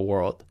empirical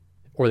world,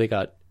 or they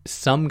got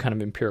some kind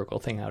of empirical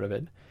thing out of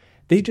it.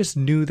 They just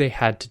knew they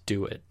had to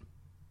do it.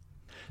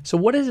 So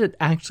what does it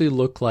actually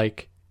look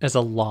like as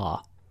a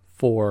law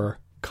for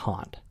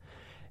Kant.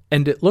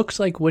 And it looks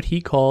like what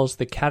he calls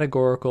the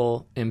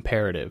categorical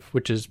imperative,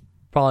 which is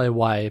probably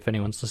why, if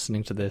anyone's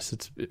listening to this,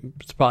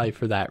 it's probably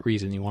for that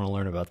reason you want to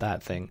learn about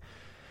that thing.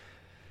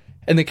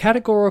 And the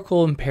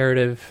categorical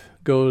imperative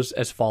goes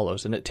as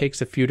follows, and it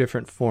takes a few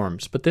different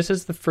forms, but this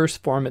is the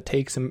first form it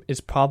takes and is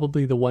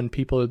probably the one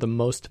people are the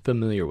most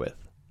familiar with.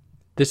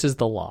 This is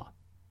the law.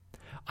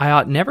 I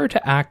ought never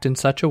to act in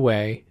such a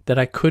way that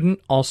I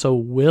couldn't also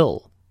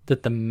will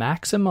that the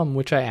maxim on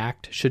which I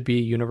act should be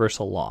a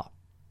universal law.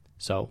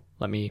 So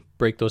let me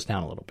break those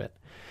down a little bit.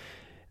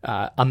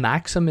 A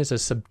maxim is a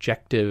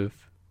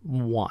subjective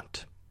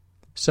want.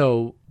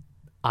 So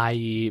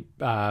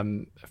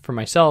for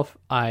myself,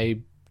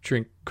 I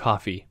drink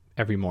coffee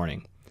every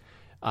morning.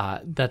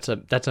 That's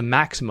a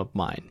maxim of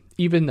mine,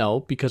 even though,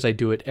 because I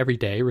do it every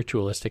day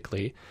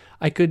ritualistically,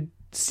 I could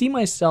see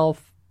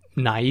myself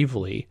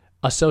naively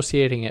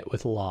associating it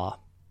with law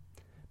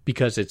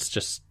because it's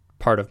just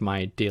part of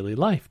my daily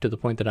life to the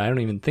point that I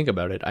don't even think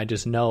about it. I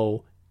just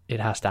know it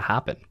has to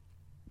happen.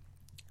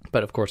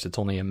 But of course, it's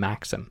only a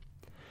maxim.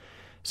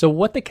 So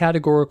what the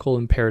categorical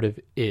imperative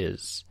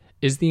is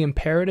the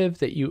imperative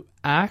that you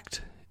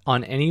act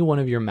on any one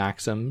of your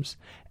maxims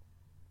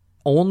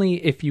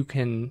only if you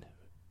can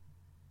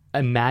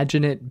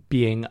imagine it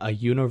being a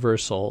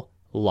universal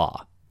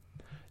law.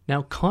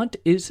 Now, Kant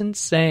isn't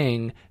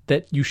saying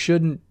that you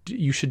should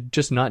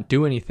just not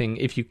do anything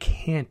if you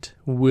can't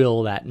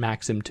will that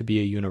maxim to be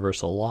a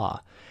universal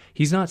law.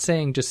 He's not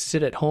saying just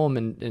sit at home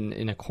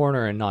in a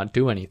corner and not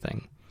do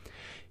anything.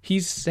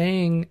 He's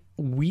saying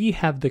we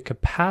have the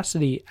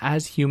capacity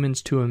as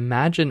humans to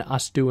imagine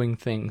us doing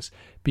things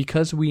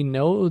because we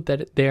know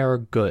that they are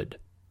good.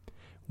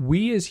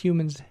 We as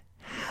humans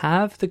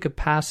have the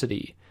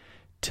capacity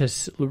to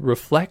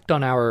reflect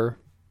on our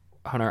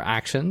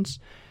actions,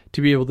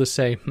 to be able to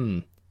say,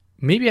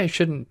 maybe I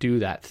shouldn't do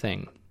that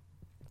thing.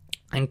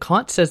 And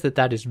Kant says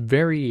that is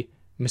very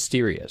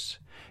mysterious,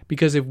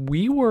 because if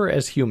we were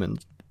as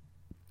humans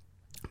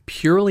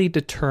purely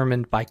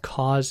determined by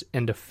cause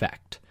and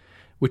effect,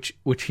 which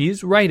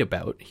he's right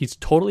about, he's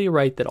totally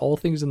right that all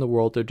things in the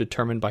world are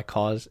determined by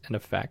cause and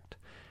effect,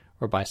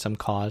 or by some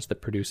cause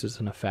that produces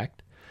an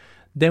effect,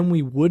 then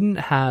we wouldn't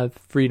have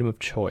freedom of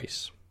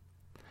choice.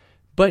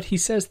 But he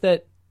says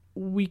that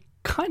we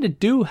kind of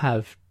do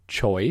have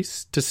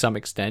choice to some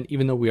extent,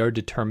 even though we are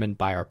determined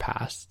by our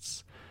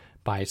pasts,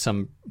 by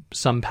some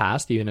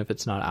past, even if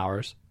it's not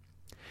ours.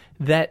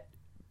 That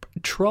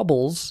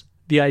troubles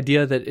the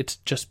idea that it's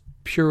just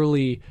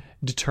purely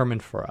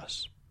determined for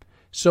us.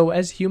 So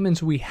as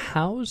humans, we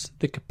house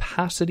the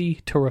capacity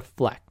to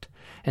reflect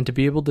and to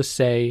be able to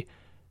say,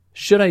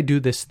 should I do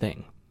this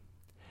thing?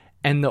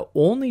 And the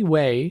only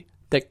way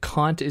that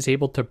Kant is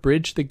able to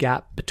bridge the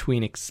gap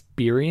between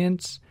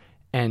experience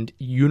and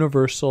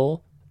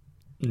universal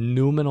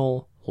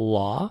noumenal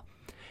law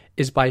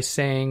is by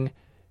saying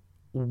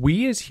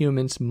we as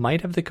humans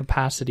might have the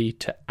capacity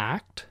to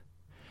act,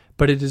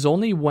 but it is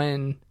only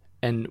when,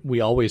 and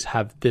we always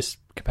have this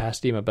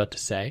capacity I'm about to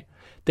say,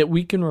 that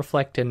we can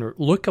reflect and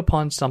look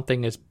upon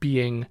something as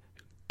being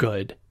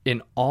good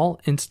in all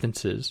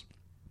instances,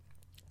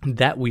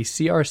 that we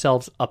see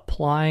ourselves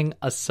applying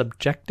a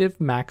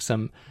subjective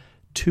maxim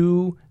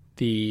to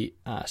the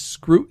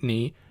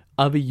scrutiny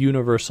of a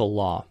universal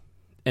law.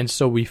 And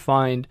so we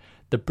find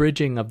the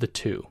bridging of the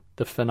two,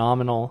 the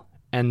phenomenal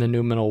and the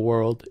noumenal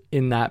world,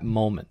 in that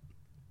moment.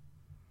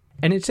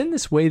 And it's in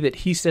this way that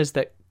he says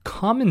that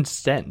common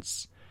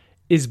sense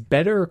is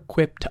better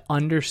equipped to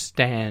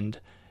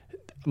understand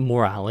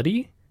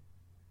morality,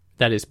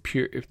 that is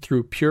pure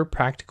through pure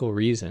practical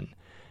reason,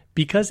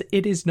 because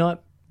it is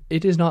not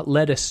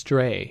led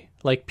astray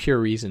like pure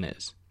reason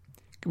is.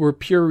 Where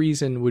pure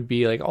reason would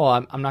be like,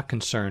 I'm not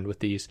concerned with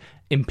these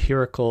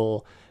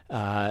empirical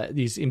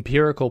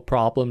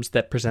problems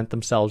that present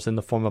themselves in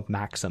the form of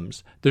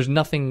maxims. There's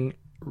nothing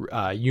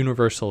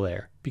universal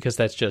there, because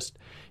that's just,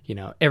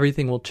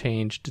 everything will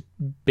change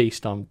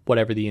based on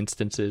whatever the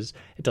instance is.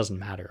 It doesn't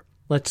matter.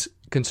 Let's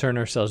concern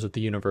ourselves with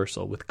the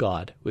universal, with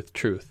God, with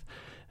truth.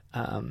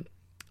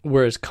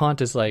 Whereas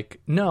Kant is like,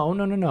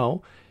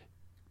 no.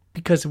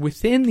 Because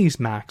within these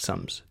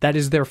maxims, that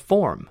is their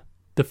form.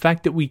 The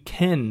fact that we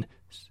can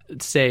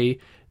say,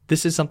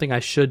 this is something I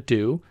should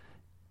do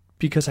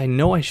because I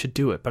know I should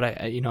do it, but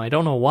I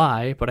don't know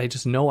why, but I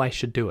just know I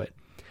should do it.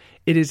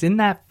 It is in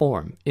that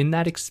form, in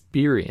that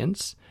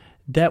experience,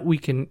 that we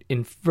can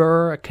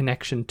infer a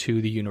connection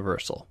to the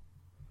universal.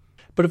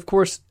 But of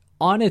course,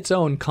 on its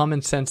own,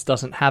 common sense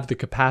doesn't have the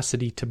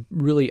capacity to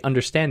really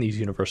understand these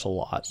universal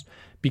laws,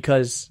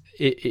 because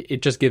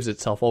it just gives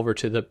itself over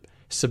to the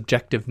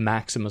subjective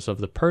maxims of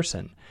the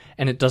person,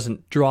 and it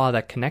doesn't draw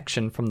that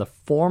connection from the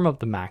form of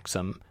the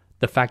maxim,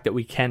 the fact that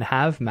we can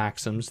have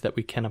maxims that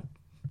we can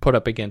put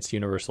up against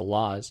universal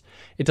laws.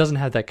 It doesn't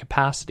have that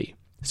capacity.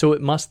 So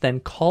it must then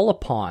call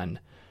upon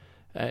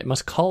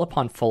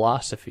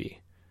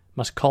philosophy,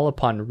 must call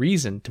upon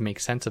reason to make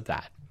sense of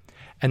that.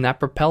 And that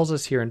propels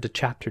us here into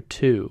chapter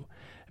 2,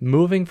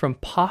 moving from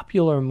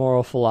popular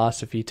moral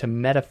philosophy to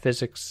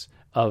metaphysics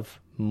of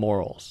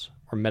morals,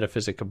 or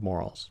metaphysic of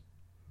morals.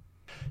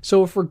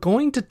 So if we're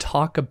going to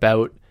talk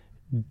about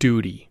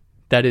duty,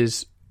 that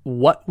is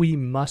what we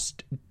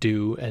must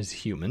do as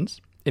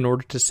humans in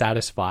order to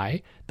satisfy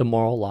the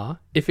moral law,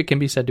 if it can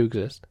be said to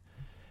exist,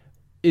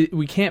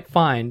 we can't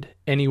find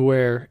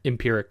anywhere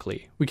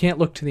empirically. We can't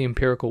look to the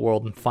empirical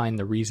world and find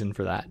the reason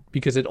for that,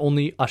 because it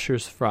only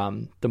ushers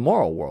from the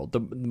moral world, the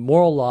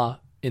moral law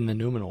in the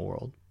noumenal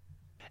world.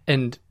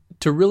 And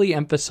to really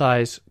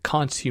emphasize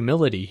Kant's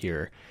humility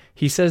here,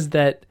 he says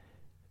that,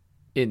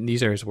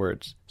 these are his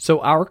words,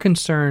 "So our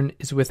concern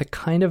is with a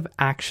kind of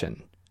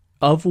action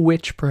of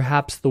which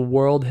perhaps the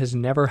world has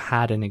never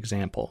had an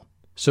example."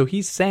 So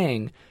he's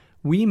saying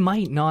we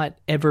might not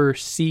ever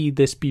see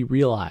this be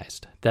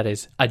realized. That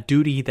is, a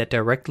duty that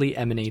directly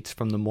emanates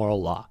from the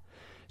moral law.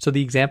 So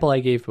the example I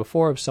gave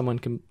before of someone,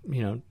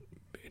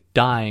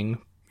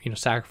 dying,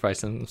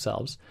 sacrificing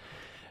themselves,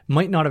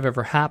 might not have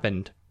ever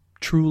happened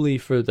truly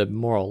for the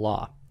moral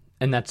law.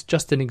 And that's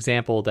just an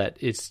example that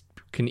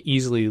can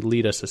easily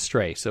lead us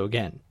astray. So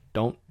again,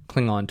 don't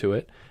cling on to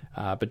it,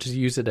 but just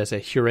use it as a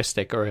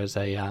heuristic or as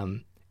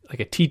a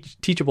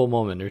teachable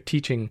moment, or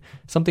teaching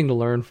something to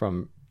learn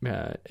from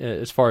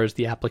as far as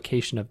the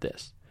application of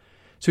this.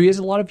 So he has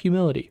a lot of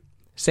humility,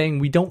 saying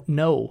we don't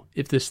know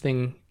if this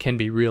thing can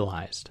be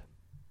realized.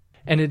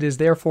 And it is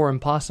therefore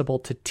impossible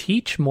to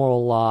teach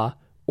moral law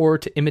or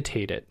to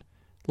imitate it.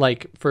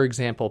 Like, for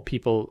example,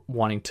 people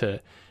wanting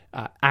to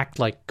act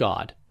like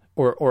God,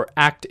 or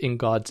act in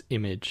God's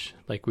image,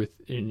 like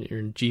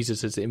in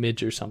Jesus'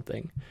 image or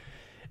something.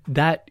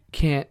 That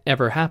can't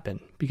ever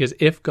happen, because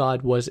if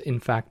God was in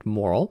fact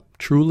moral,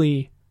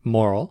 truly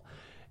moral,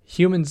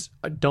 humans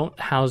don't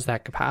house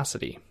that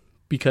capacity,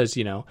 because,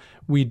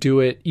 we do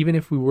it, even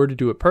if we were to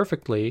do it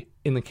perfectly.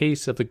 In the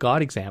case of the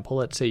God example,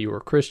 let's say you were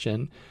a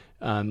Christian,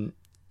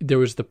 there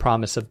was the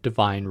promise of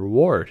divine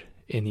reward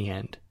in the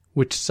end,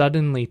 which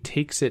suddenly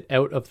takes it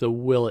out of the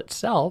will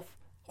itself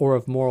or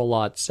of moral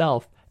law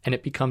itself, and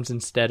it becomes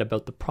instead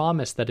about the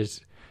promise that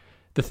is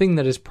the thing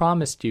that is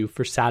promised you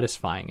for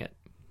satisfying it.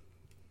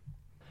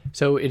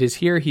 So it is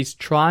here he's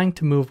trying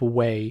to move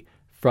away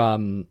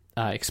from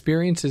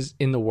experiences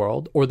in the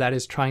world, or that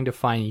is trying to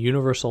find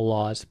universal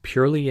laws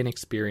purely in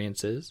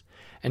experiences.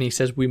 And he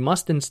says we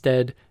must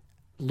instead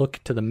look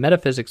to the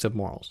metaphysics of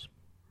morals.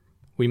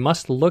 We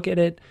must look at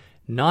it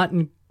not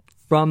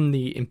from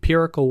the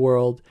empirical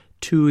world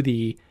to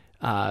the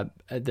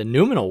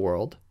noumenal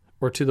world,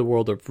 or to the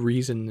world of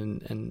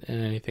reason and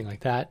anything like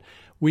that.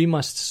 We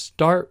must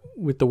start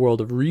with the world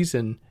of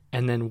reason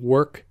and then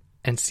work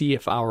and see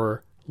if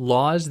our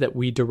laws that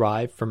we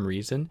derive from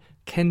reason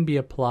can be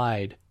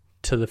applied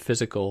to the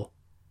physical,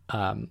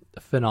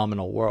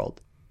 phenomenal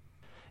world.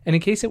 And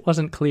in case it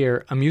wasn't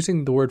clear, I'm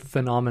using the word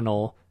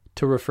phenomenal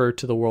to refer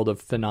to the world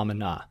of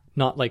phenomena,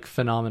 not like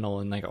phenomenal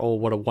and like, oh,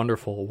 what a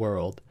wonderful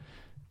world,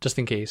 just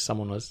in case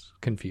someone was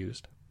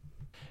confused.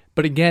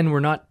 But again,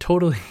 we're not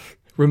totally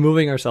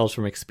removing ourselves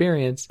from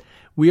experience.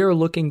 We are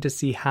looking to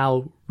see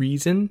how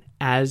reason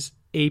as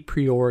a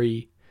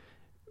priori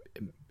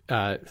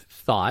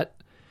thought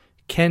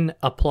can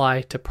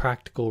apply to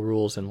practical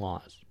rules and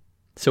laws.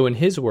 So in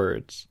his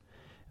words,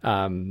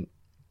 to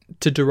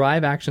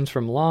derive actions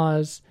from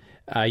laws,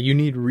 you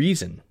need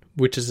reason,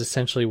 which is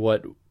essentially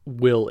what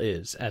will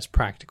is as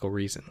practical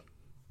reason.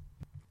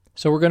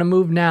 So we're going to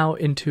move now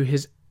into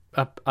his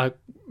a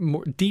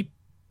more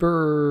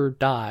deeper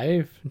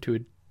dive into a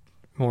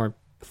more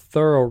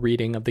thorough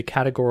reading of the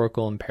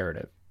categorical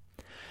imperative.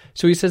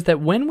 So he says that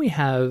when we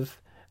have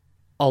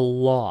a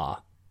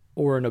law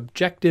or an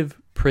objective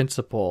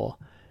principle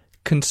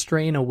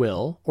constrain a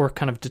will, or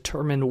kind of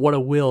determine what a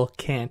will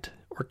can't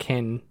or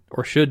can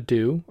or should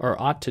do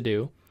or ought to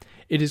do,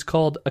 it is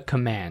called a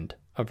command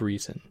of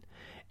reason.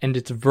 And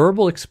its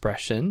verbal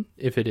expression,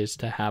 if it is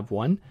to have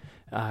one,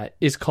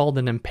 is called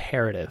an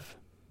imperative.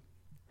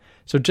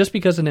 So just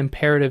because an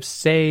imperative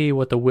say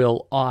what the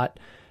will ought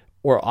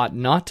or ought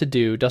not to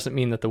do doesn't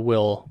mean that the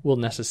will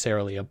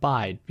necessarily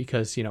abide,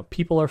 because,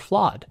 people are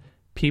flawed.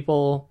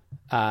 People,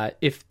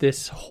 if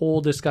this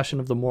whole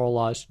discussion of the moral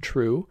law is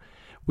true,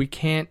 we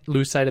can't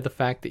lose sight of the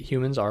fact that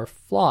humans are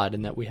flawed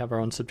and that we have our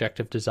own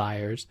subjective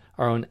desires,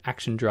 our own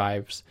action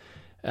drivers,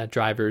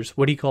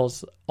 what he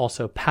calls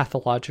also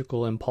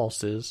pathological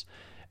impulses.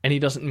 And he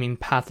doesn't mean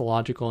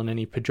pathological in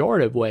any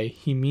pejorative way.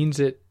 He means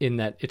it in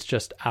that it's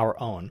just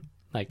our own,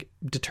 like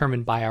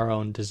determined by our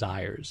own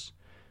desires.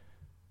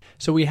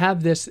 So we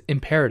have this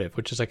imperative,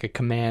 which is like a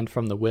command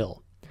from the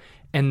will.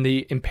 And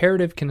the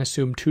imperative can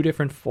assume two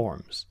different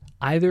forms.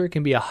 Either it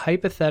can be a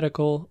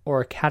hypothetical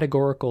or a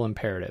categorical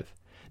imperative.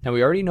 Now,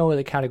 we already know what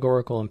a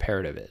categorical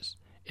imperative is.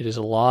 It is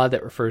a law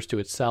that refers to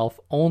itself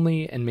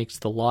only and makes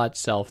the law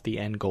itself the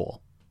end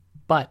goal.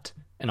 But,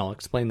 and I'll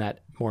explain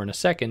that more in a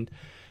second,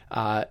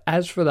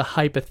 as for the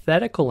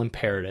hypothetical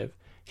imperative,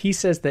 he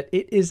says that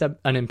it is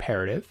an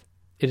imperative,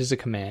 it is a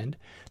command,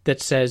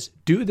 that says,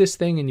 do this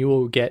thing and you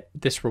will get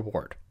this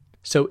reward.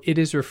 So it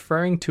is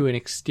referring to an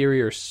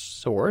exterior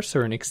source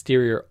or an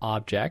exterior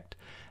object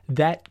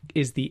that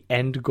is the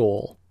end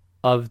goal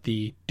of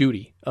the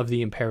duty, of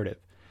the imperative.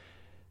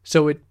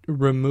 So it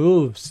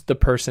removes the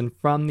person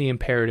from the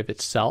imperative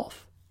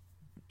itself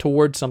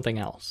towards something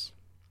else.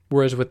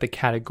 Whereas with the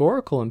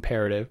categorical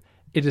imperative,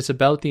 it is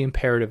about the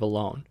imperative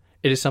alone.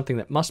 It is something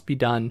that must be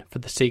done for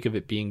the sake of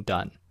it being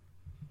done.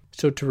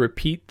 So to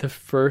repeat the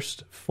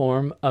first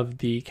form of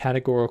the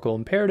categorical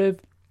imperative,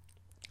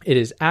 it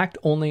is act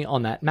only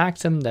on that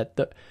maxim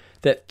that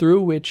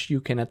through which you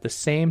can at the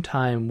same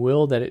time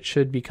will that it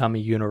should become a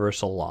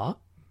universal law.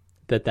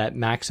 That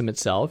maxim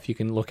itself, you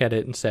can look at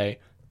it and say,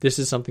 this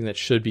is something that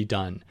should be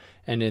done.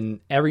 And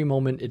in every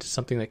moment, it is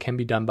something that can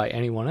be done by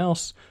anyone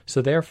else.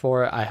 So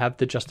therefore, I have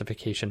the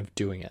justification of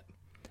doing it.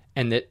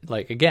 And that,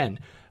 like, again,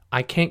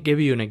 I can't give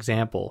you an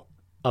example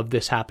of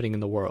this happening in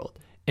the world.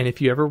 And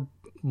if you ever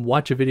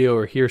watch a video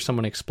or hear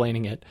someone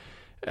explaining it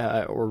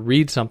or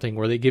read something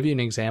where they give you an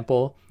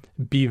example,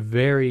 be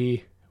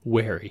very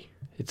wary.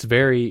 It's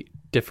very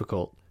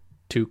difficult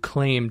to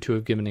claim to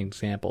have given an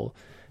example.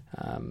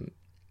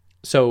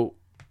 So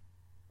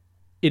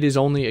it is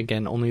only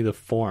the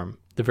form,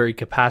 the very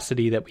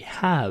capacity that we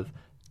have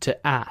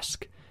to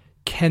ask,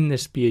 can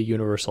this be a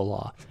universal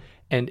law?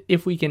 And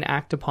if we can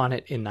act upon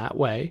it in that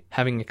way,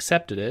 having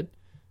accepted it,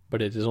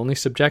 but it is only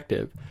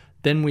subjective,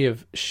 then we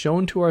have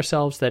shown to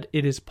ourselves that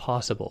it is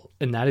possible.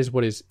 And that is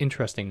what is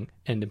interesting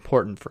and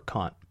important for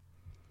Kant.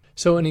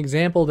 So an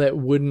example that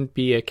wouldn't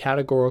be a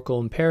categorical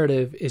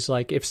imperative is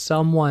like if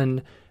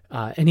someone,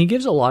 and he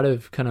gives a lot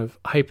of kind of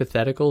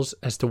hypotheticals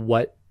as to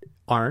what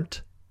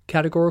aren't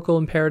categorical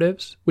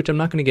imperatives, which I'm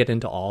not going to get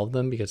into all of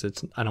them because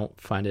I don't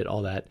find it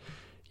all that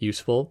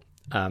useful.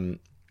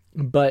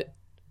 But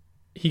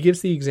he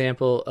gives the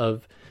example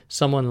of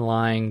someone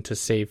lying to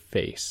save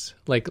face.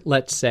 Like,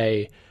 let's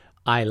say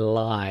I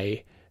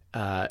lie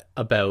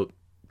about,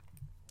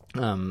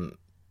 suddenly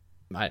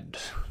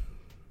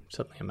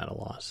I'm at a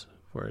loss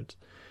for words.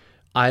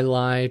 I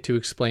lie to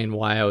explain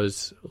why I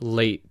was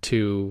late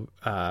to,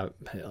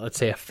 let's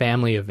say, a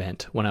family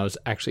event when I was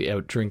actually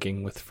out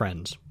drinking with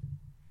friends.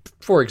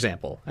 For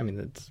example, I mean,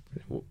 it's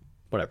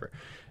whatever.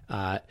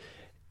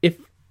 If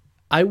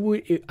I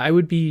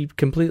would be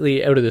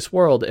completely out of this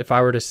world if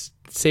I were to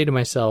say to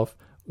myself,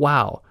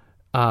 wow,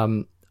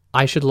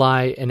 I should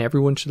lie and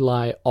everyone should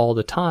lie all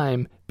the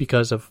time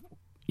because of,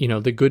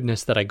 the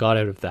goodness that I got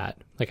out of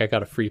that. Like I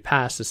got a free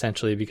pass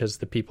essentially because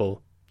the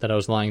people that I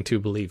was lying to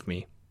believed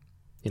me.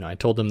 I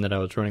told them that I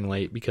was running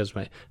late because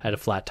I had a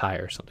flat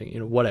tire or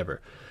something,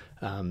 whatever.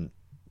 I'd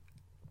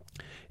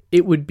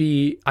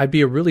be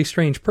a really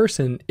strange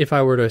person if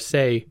I were to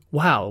say,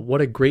 wow,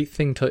 what a great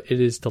thing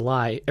it is to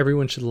lie.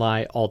 Everyone should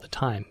lie all the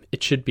time.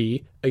 It should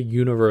be a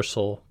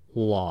universal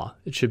law.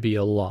 It should be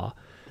a law.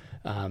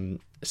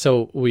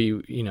 So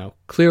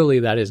clearly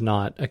that is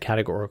not a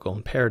categorical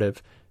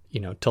imperative,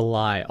 to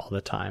lie all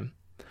the time.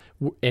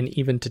 And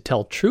even to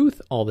tell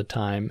truth all the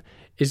time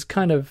is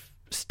kind of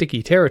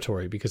sticky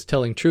territory because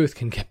telling truth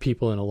can get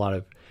people in a lot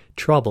of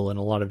trouble in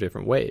a lot of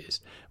different ways,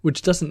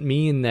 which doesn't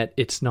mean that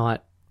it's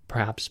not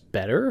perhaps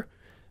better,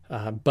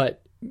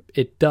 but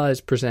it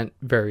does present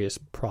various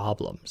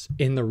problems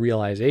in the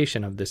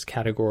realization of this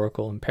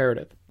categorical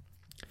imperative.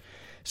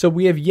 So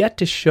we have yet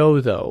to show,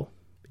 though,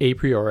 a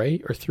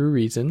priori or through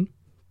reason,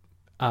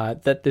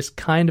 that this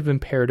kind of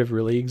imperative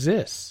really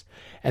exists,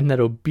 and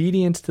that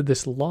obedience to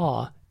this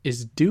law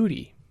is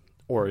duty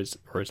or is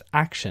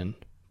action,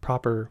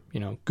 proper,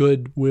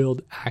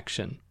 good-willed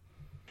action.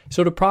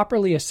 So to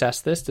properly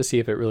assess this, to see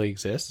if it really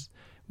exists,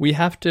 we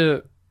have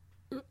to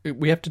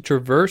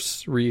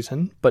traverse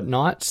reason, but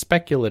not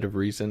speculative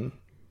reason,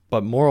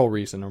 but moral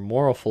reason, or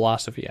moral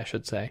philosophy, I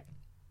should say.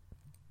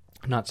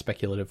 Not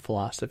speculative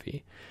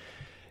philosophy.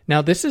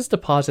 Now, this is to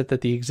posit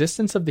that the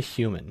existence of the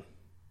human,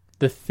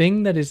 the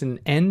thing that is an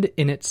end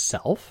in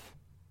itself,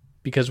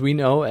 because we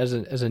know as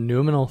a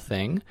noumenal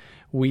thing,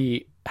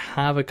 we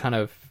have a kind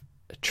of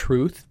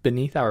truth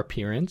beneath our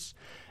appearance.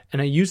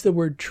 And I use the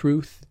word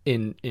truth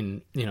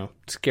in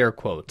scare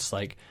quotes,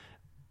 like,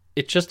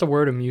 it's just a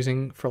word I'm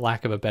using for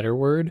lack of a better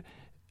word,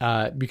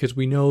 because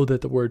we know that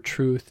the word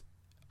truth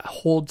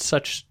holds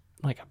such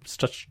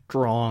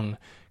strong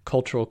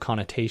cultural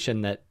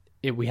connotation that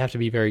we have to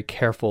be very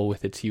careful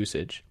with its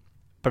usage.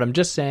 But I'm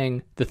just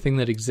saying the thing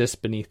that exists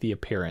beneath the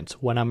appearance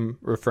when I'm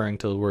referring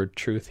to the word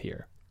truth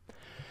here.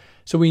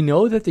 So we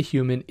know that the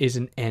human is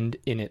an end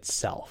in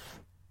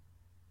itself.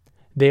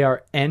 They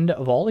are end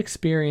of all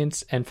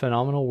experience and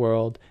phenomenal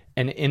world,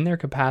 and in their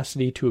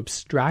capacity to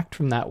abstract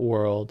from that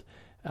world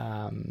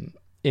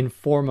in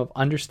form of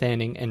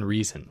understanding and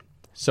reason.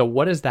 So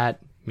what does that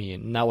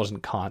mean? And that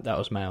wasn't Kant, that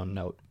was my own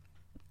note.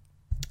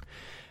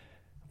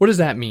 What does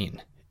that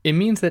mean? It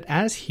means that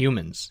as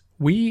humans,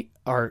 we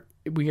are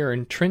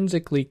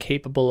intrinsically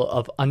capable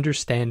of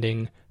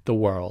understanding the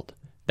world.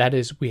 That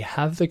is, we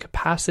have the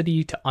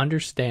capacity to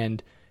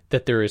understand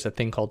that there is a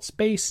thing called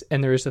space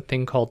and there is a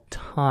thing called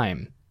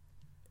time.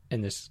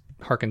 And this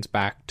harkens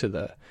back to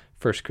the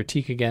first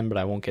critique again, but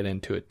I won't get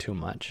into it too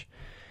much.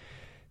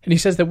 And he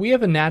says that we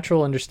have a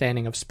natural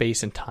understanding of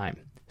space and time.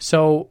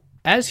 So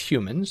as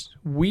humans,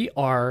 we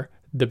are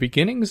the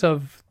beginnings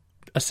of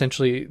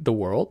essentially the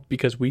world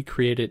because we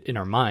create it in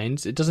our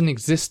minds. It doesn't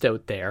exist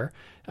out there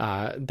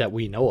that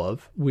we know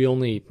of. We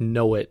only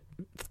know it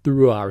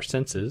through our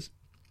senses.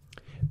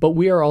 But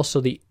we are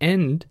also the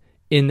end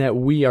in that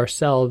we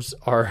ourselves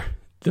are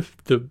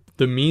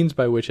the means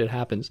by which it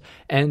happens,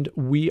 and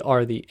we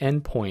are the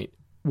end point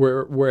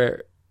where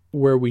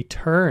we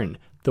turn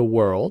the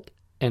world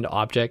and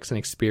objects and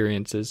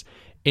experiences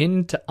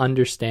into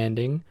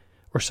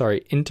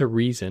into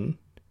reason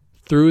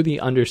through the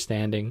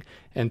understanding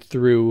and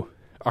through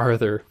our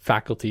other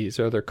faculties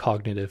or other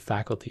cognitive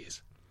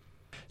faculties.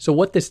 So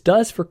what this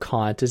does for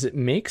Kant is it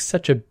makes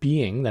such a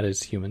being, that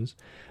is humans,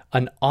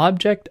 an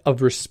object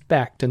of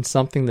respect and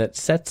something that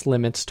sets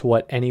limits to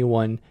what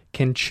anyone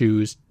can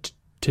choose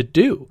to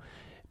do,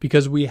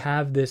 because we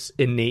have this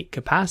innate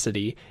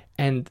capacity,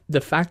 and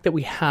the fact that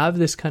we have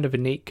this kind of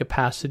innate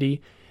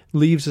capacity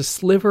leaves a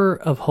sliver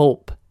of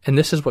hope. And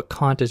this is what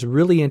Kant is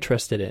really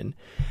interested in.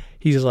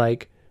 He's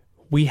like,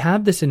 we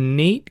have this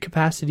innate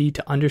capacity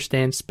to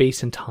understand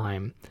space and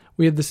time.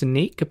 We have this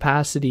innate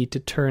capacity to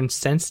turn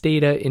sense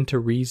data into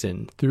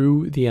reason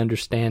through the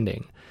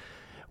understanding.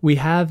 We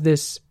have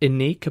this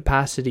innate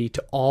capacity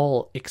to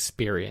all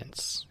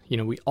experience.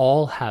 We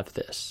all have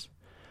this.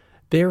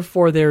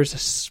 Therefore, there's a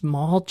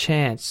small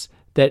chance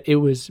that it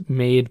was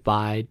made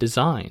by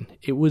design.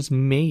 It was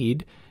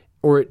made,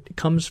 or it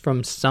comes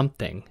from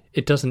something.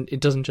 It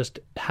doesn't just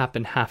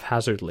happen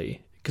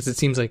haphazardly, because it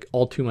seems like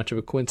all too much of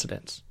a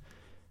coincidence,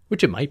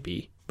 which it might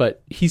be.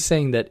 But he's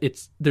saying that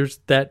there's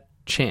that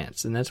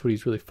chance, and that's what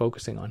he's really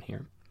focusing on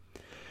here.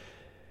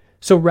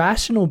 So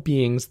rational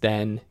beings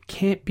then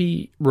can't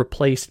be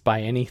replaced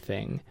by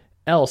anything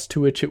else to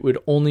which it would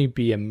only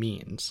be a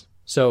means.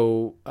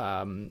 So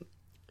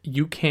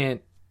you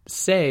can't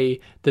say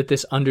that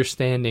this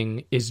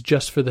understanding is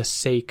just for the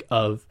sake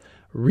of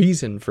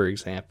reason, for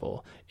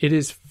example. It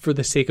is for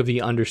the sake of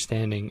the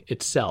understanding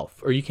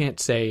itself. Or you can't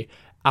say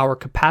our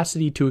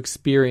capacity to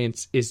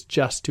experience is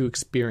just to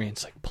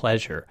experience like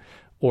pleasure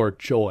or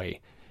joy.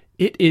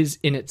 It is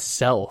in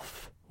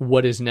itself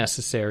what is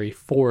necessary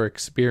for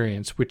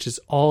experience, which is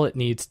all it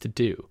needs to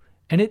do.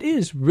 And it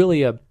is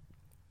really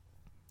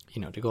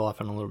to go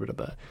off on a little bit of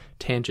a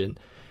tangent,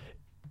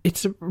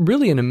 it's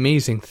really an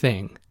amazing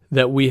thing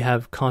that we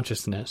have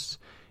consciousness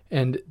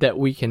and that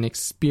we can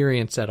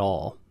experience at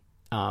all.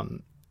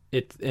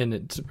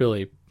 It's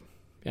really,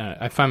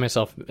 I find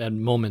myself at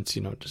moments,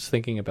 just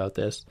thinking about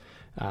this,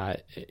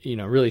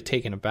 really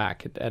taken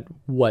aback at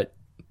what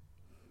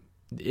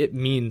it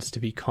means to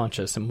be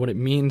conscious and what it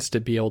means to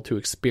be able to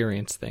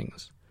experience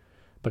things.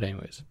 But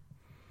anyways,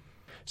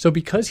 so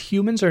because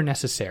humans are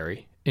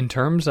necessary in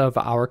terms of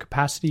our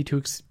capacity to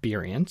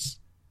experience,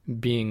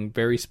 being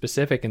very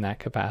specific in that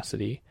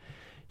capacity,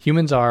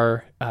 humans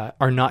are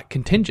not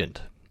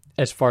contingent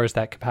as far as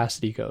that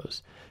capacity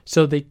goes.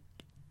 So the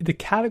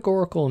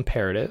categorical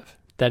imperative,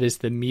 that is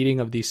the meeting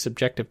of these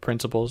subjective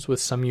principles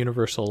with some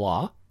universal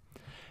law,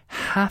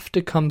 have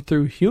to come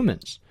through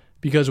humans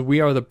because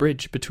we are the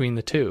bridge between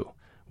the two.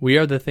 We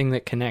are the thing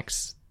that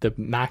connects the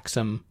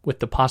maxim with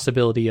the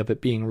possibility of it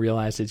being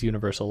realized as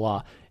universal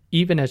law,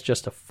 even as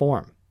just a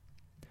form.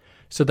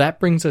 So that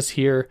brings us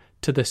here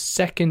to the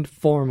second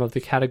form of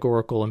the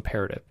categorical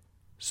imperative.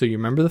 So you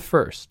remember the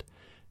first.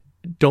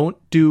 Don't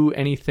do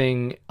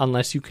anything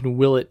unless you can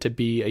will it to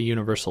be a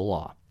universal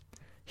law.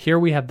 Here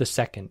we have the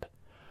second.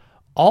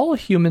 All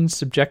humans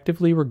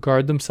subjectively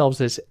regard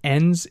themselves as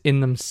ends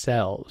in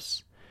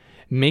themselves,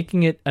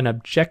 making it an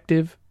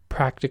objective,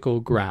 practical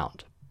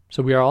ground.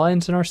 So we are all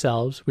ends in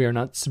ourselves. We are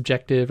not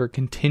subjective or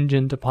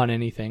contingent upon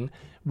anything.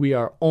 We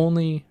are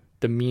only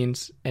the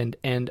means and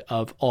end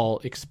of all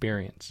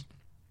experience.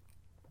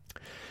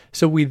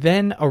 So we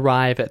then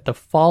arrive at the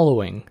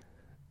following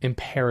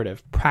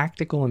imperative,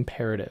 practical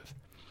imperative.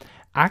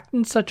 Act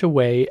in such a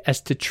way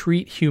as to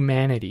treat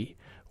humanity,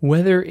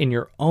 whether in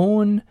your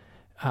own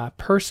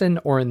person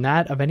or in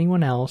that of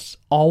anyone else,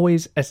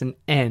 always as an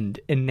end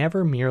and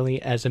never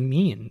merely as a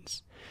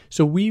means.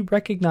 So we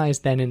recognize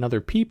then in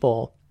other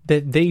people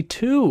that they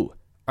too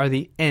are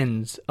the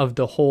ends of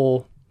the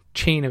whole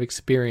chain of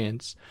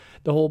experience,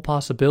 the whole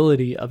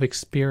possibility of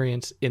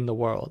experience in the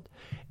world.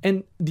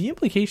 And the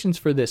implications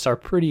for this are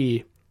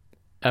pretty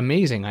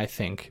amazing, I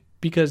think,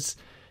 because,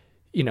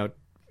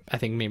 I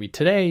think maybe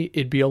today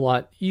it'd be a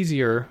lot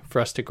easier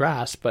for us to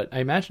grasp, but I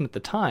imagine at the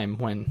time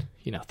when,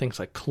 things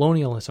like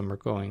colonialism are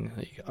going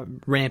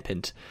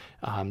rampant,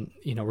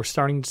 we're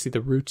starting to see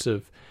the roots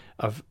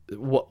of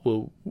what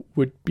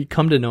would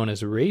become to known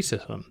as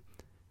racism,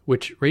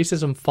 which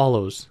racism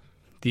follows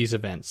these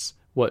events.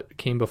 What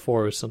came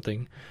before was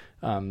something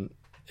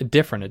a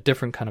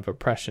different kind of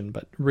oppression,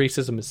 but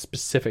racism is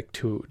specific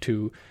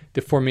to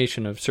the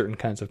formation of certain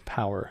kinds of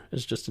power,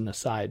 as just an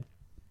aside.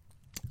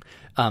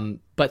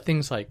 But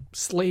things like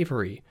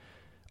slavery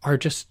are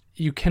just,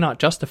 you cannot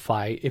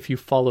justify if you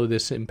follow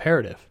this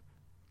imperative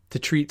to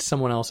treat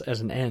someone else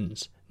as an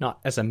ends, not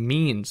as a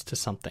means to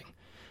something.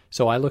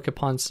 So I look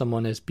upon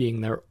someone as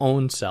being their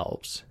own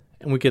selves,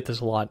 and we get this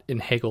a lot in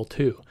Hegel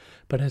too,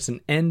 but as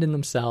an end in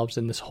themselves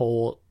in this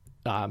whole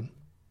kind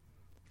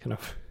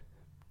of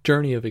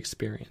journey of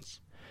experience.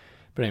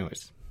 But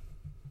anyways,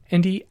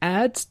 and he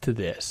adds to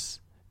this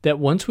that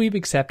once we've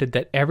accepted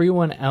that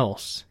everyone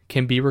else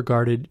should be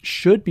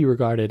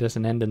regarded as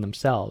an end in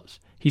themselves,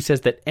 he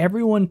says that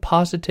everyone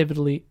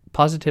positively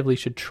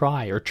should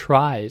try or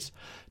tries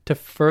to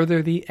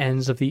further the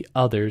ends of the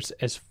others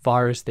as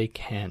far as they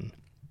can,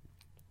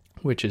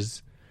 which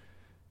is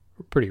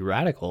pretty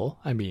radical.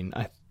 I mean,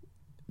 I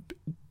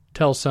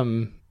tell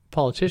some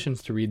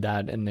politicians to read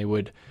that and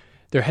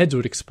their heads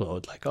would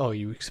explode. Like, oh,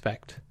 you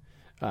expect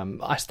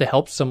us to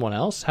help someone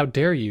else? How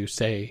dare you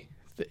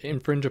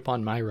infringe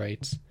upon my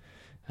rights?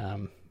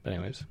 But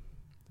anyways,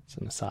 it's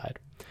an aside.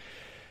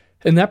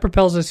 And that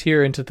propels us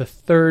here into the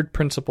third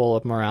principle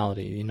of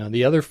morality,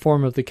 the other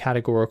form of the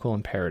categorical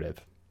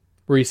imperative,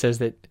 where he says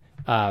that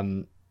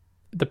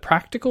the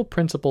practical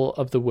principle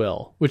of the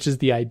will, which is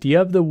the idea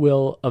of the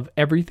will of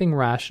everything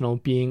rational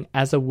being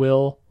as a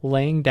will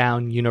laying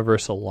down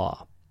universal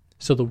law.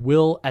 So the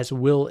will as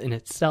will in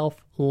itself,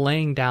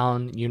 laying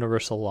down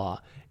universal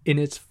law in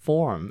its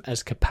form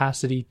as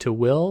capacity to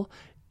will,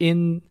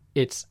 in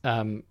its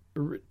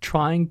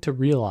trying to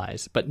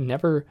realize, but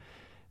never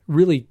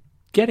really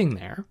getting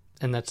there.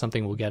 And that's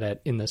something we'll get at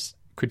in this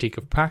critique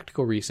of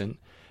practical reason,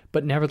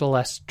 but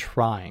nevertheless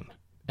trying.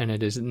 And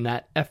it is in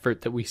that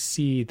effort that we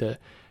see the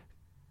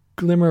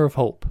glimmer of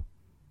hope.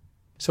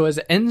 So as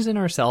ends in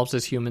ourselves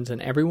as humans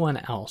and everyone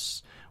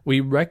else,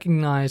 we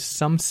recognize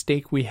some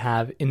stake we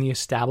have in the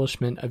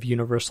establishment of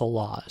universal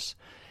laws.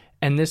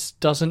 And this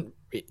doesn't,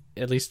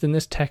 at least in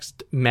this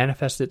text,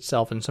 manifest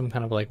itself in some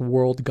kind of like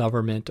world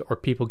government or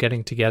people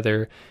getting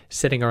together,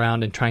 sitting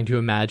around and trying to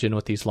imagine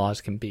what these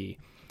laws can be.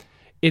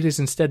 It is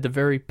instead the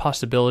very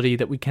possibility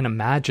that we can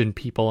imagine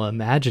people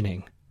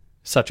imagining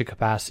such a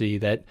capacity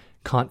that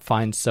Kant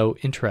finds so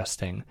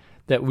interesting,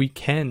 that we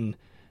can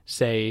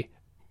say,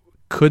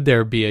 could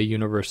there be a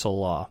universal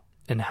law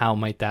and how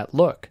might that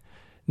look?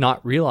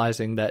 Not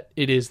realizing that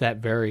it is that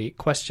very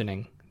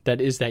questioning that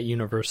is that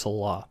universal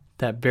law,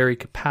 that very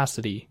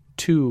capacity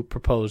to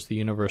propose the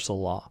universal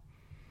law.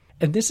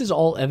 And this is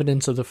all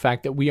evidence of the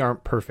fact that we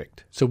aren't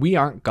perfect. So we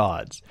aren't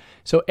gods.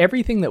 So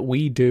everything that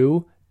we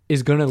do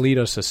is going to lead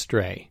us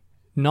astray.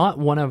 Not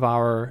one of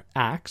our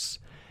acts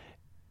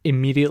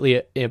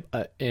immediately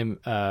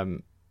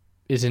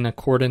is in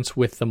accordance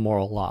with the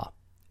moral law.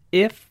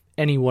 If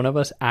any one of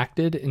us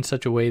acted in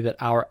such a way that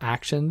our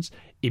actions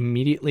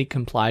immediately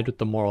complied with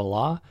the moral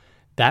law,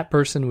 that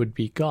person would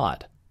be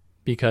God,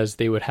 because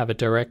they would have a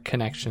direct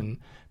connection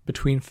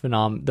between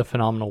the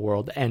phenomenal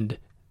world and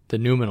the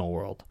noumenal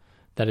world.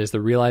 That is the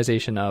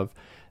realization of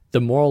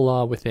the moral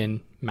law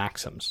within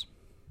maxims.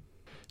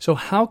 So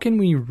how can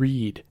we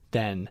read,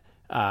 then,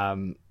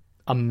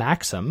 a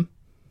maxim,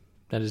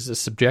 that is a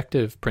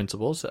subjective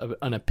principle,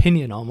 an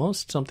opinion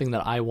almost, something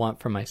that I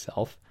want for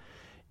myself,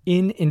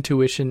 in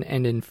intuition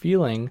and in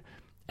feeling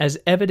as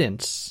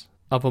evidence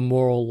of a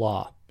moral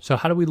law? So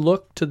how do we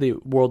look to the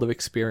world of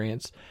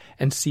experience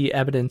and see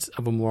evidence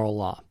of a moral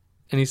law?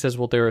 And he says,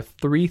 well, there are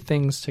three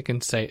things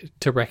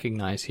to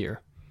recognize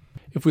here.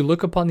 If we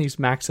look upon these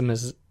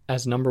maxims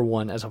as number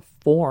one, as a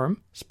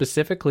form,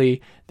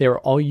 specifically, they are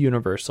all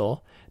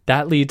universal,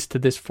 that leads to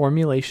this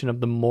formulation of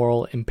the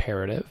moral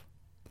imperative.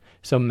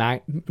 So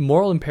maxims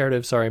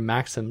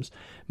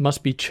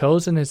must be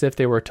chosen as if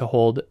they were to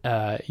hold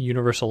a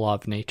universal law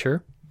of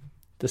nature.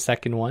 The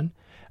second one,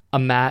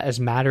 as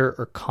matter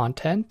or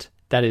content,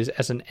 that is,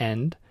 as an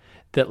end,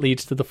 that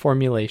leads to the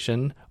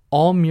formulation.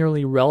 All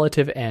merely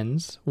relative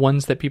ends,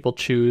 ones that people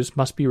choose,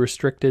 must be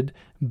restricted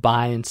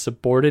by and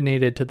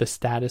subordinated to the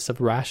status of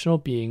rational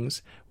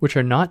beings, which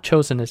are not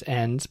chosen as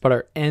ends, but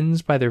are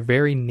ends by their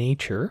very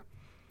nature,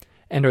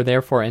 and are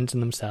therefore ends in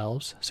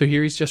themselves. So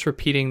here he's just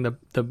repeating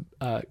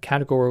the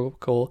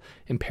categorical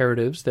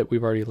imperatives that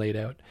we've already laid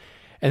out.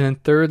 And then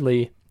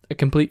thirdly, a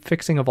complete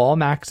fixing of all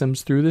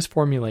maxims through this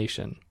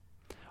formulation.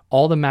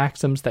 All the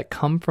maxims that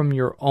come from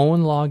your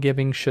own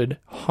law-giving should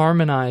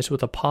harmonize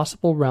with a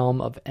possible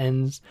realm of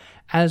ends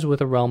as with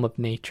a realm of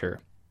nature.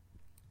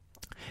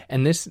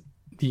 And this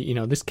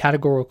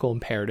categorical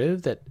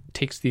imperative that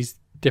takes these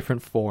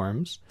different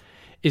forms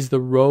is the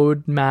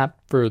roadmap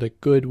for the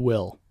good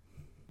will.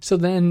 So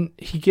then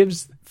he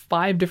gives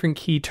 5 different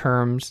key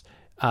terms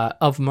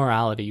of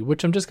morality,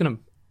 which I'm just going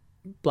to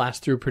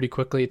blast through pretty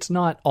quickly. It's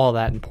not all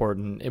that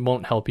important. It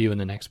won't help you in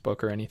the next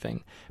book or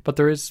anything. But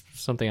there is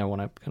something I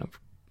want to kind of,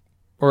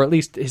 or at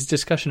least his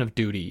discussion of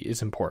duty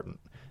is important.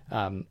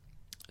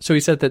 So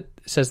he says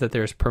that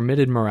there's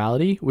permitted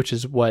morality, which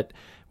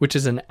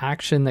is an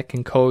action that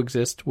can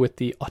coexist with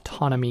the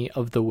autonomy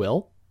of the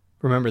will.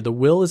 Remember, the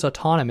will is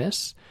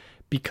autonomous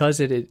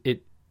because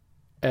it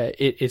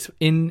is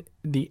in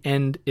the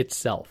end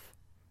itself.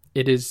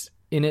 It is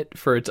in it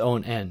for its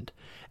own end,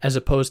 as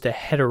opposed to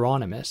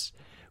heteronymous,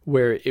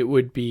 where it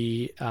would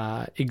be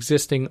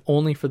existing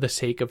only for the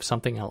sake of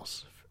something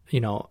else.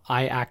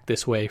 I act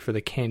this way for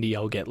the candy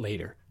I'll get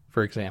later,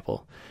 for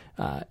example.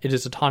 It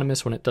is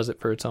autonomous when it does it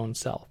for its own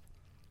self.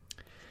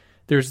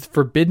 There's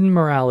forbidden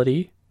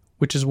morality,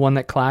 which is one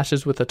that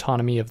clashes with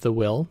autonomy of the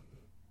will.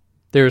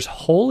 There's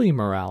holy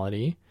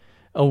morality,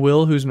 a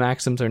will whose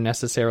maxims are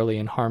necessarily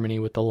in harmony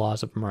with the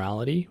laws of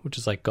morality, which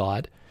is like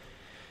God.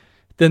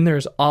 Then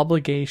there's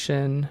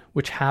obligation,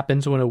 which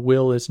happens when a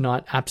will is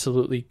not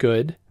absolutely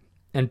good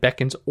and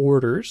beckons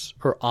orders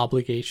or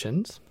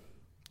obligations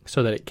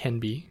so that it can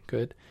be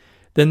good.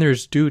 Then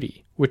there's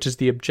duty, which is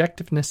the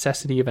objective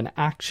necessity of an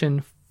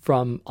action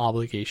from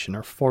obligation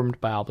or formed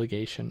by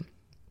obligation.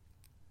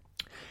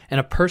 And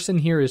a person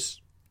here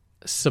is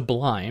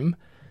sublime,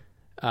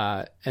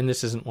 and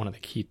this isn't one of the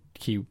key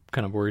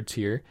kind of words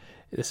here.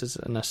 This is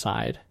an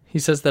aside. He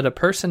says that a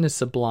person is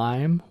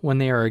sublime when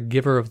they are a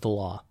giver of the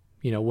law.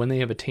 When they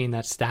have attained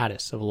that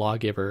status of a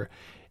lawgiver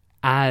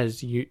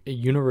as a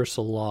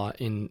universal law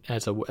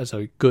as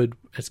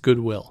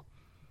goodwill.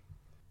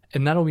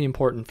 And that'll be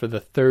important for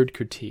the third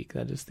critique,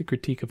 that is the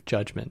critique of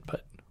judgment,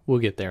 but we'll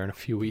get there in a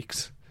few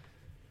weeks.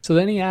 So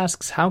then he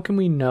asks, how can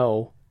we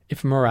know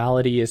if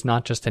morality is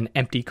not just an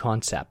empty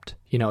concept,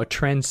 a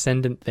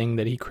transcendent thing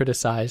that he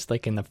criticized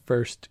like in the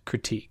first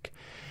critique?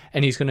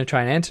 And he's going to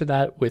try and answer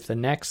that with the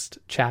next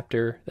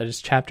chapter, that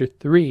is chapter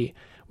 3,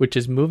 which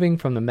is moving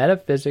from the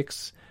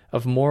metaphysics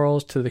of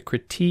morals to the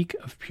critique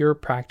of pure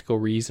practical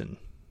reason.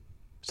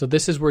 So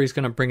this is where he's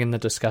going to bring in the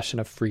discussion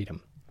of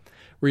freedom,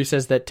 where he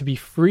says that to be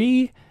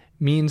free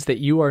means that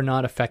you are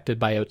not affected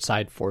by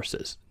outside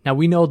forces. Now,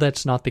 we know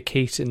that's not the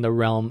case in the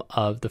realm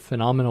of the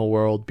phenomenal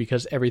world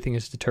because everything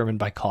is determined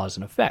by cause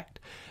and effect.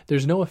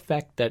 There's no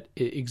effect that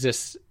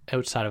exists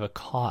outside of a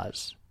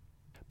cause.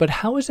 But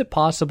how is it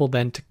possible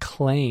then to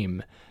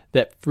claim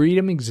that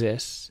freedom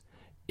exists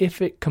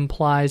if it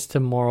complies to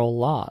moral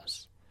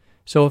laws?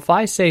 So if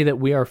I say that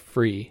we are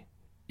free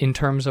in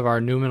terms of our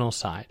noumenal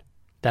side,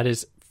 that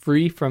is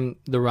free from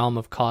the realm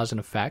of cause and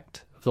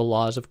effect, of the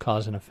laws of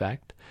cause and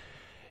effect,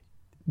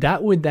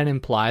 that would then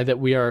imply that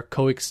we are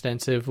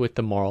coextensive with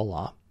the moral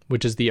law,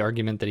 which is the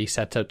argument that he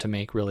sets out to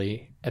make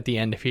really at the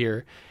end of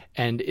here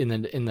and in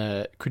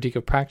the critique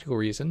of practical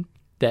reason,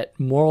 that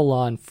moral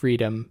law and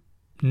freedom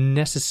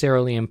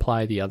necessarily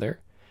imply the other.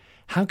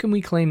 How can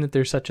we claim that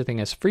there's such a thing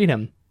as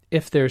freedom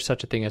if there's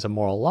such a thing as a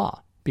moral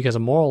law? Because a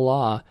moral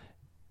law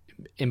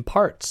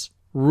imparts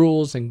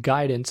rules and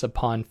guidance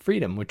upon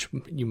freedom, which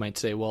you might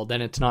say, well,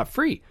 then it's not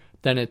free.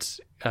 Then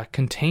it's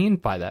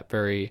contained by that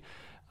very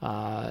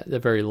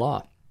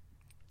law.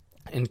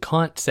 And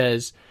Kant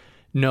says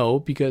no,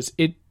 because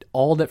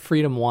all that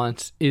freedom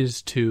wants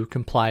is to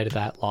comply to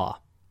that law.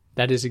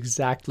 That is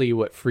exactly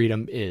what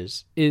freedom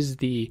is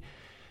the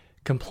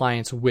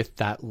compliance with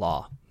that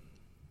law.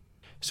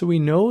 So we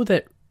know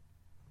that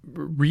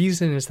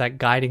reason is that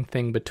guiding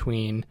thing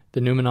between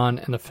the noumenon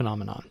and the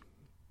phenomenon,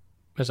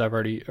 as I've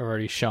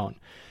already shown.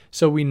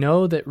 So we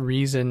know that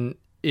reason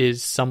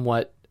is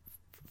somewhat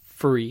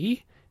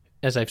free,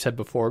 as I've said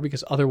before,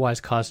 because otherwise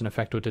cause and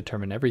effect would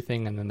determine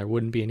everything, and then there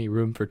wouldn't be any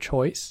room for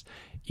choice,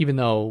 even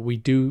though we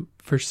do,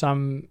 for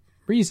some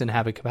reason,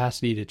 have a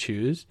capacity to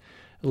choose,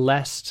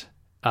 lest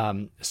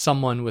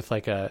someone with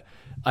like an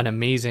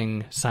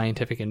amazing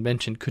scientific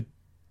invention could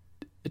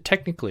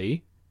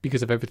technically,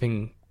 because of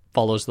everything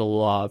follows the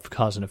law of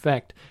cause and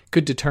effect,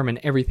 could determine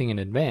everything in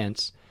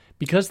advance.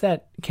 Because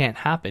that can't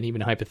happen,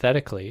 even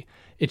hypothetically,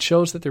 it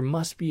shows that there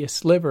must be a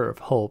sliver of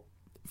hope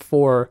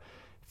for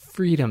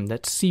freedom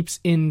that seeps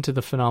into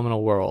the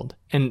phenomenal world,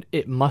 and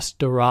it must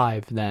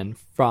derive then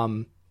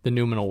from the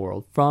noumenal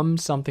world, from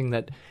something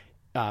that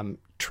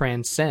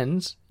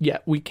transcends,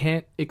 yet we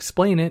can't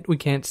explain it, we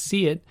can't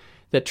see it,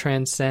 that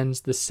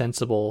transcends the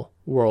sensible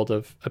world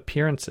of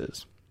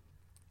appearances.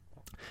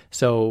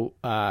 So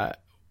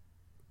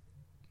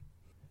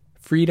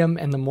freedom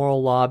and the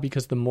moral law,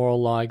 because the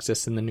moral law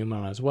exists in the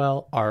noumenon as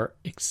well, are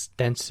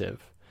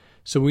extensive.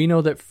 So we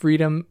know that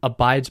freedom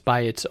abides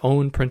by its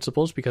own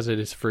principles because it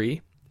is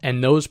free,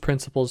 and those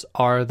principles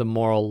are the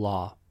moral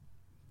law,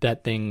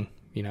 that thing,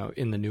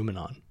 in the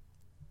noumenon.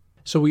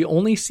 So we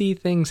only see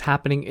things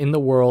happening in the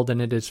world,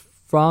 and it is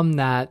from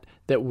that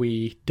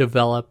we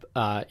develop,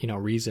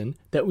 reason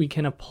that we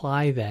can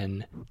apply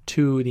then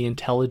to the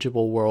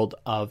intelligible world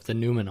of the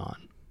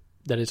noumenon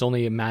that is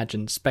only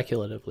imagined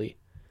speculatively.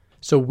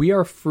 So we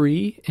are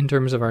free in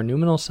terms of our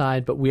noumenal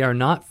side, but we are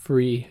not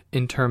free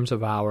in terms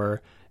of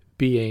our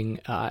being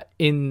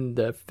in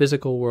the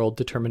physical world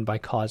determined by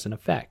cause and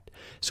effect.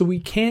 So we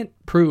can't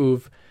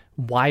prove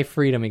why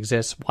freedom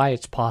exists, why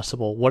it's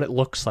possible, what it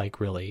looks like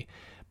really,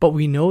 but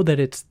we know that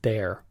it's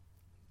there.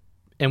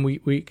 And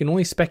we can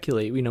only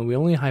speculate, we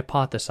only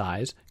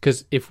hypothesize,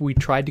 because if we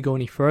tried to go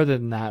any further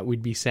than that,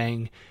 we'd be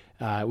saying,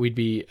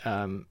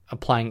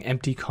 applying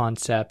empty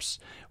concepts,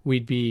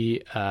 we'd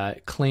be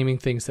claiming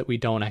things that we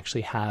don't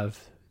actually have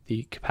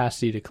the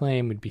capacity to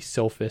claim, we'd be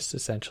sophists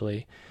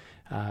essentially.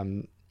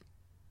 And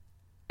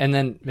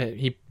then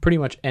he pretty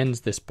much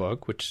ends this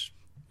book, which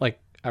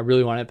I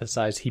really want to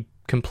emphasize, he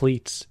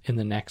completes in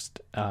the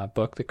next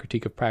book, The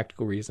Critique of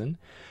Practical Reason.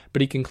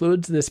 But he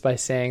concludes this by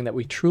saying that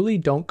we truly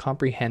don't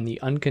comprehend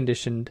the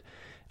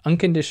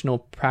unconditional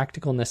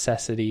practical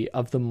necessity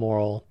of the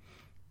moral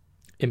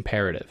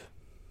imperative.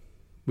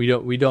 We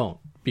don't,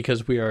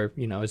 because we are,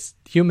 as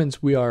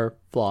humans, we are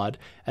flawed.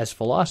 As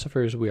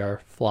philosophers, we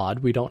are flawed.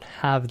 We don't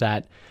have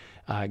that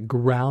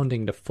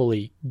grounding to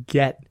fully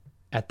get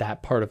at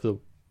that part of the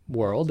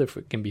world, if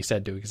it can be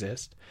said to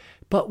exist.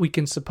 But we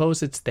can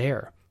suppose it's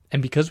there.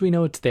 And because we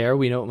know it's there,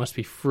 we know it must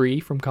be free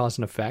from cause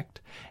and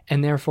effect,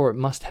 and therefore it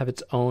must have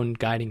its own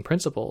guiding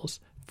principles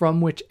from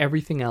which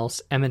everything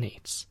else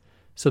emanates.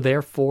 So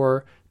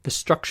therefore, the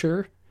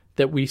structure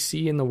that we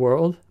see in the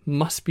world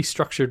must be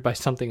structured by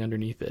something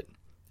underneath it.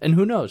 And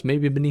who knows,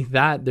 maybe beneath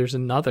that there's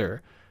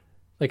another,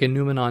 like a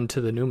noumenon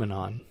to the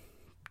noumenon.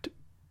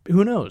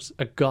 Who knows?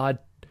 A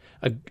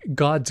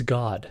God's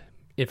God,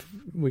 if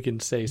we can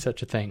say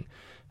such a thing,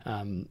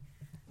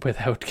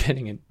 without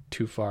getting it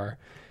too far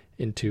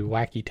into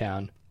wacky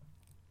town.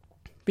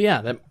 But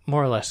yeah, that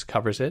more or less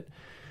covers it.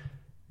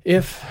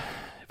 If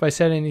I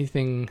said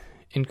anything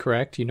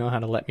incorrect, you know how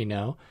to let me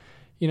know.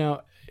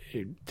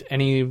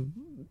 Any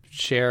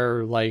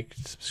share, like,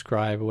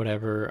 subscribe,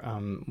 whatever,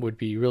 would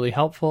be really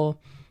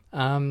helpful.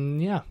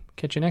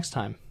 Catch you next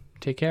time.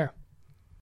 Take care.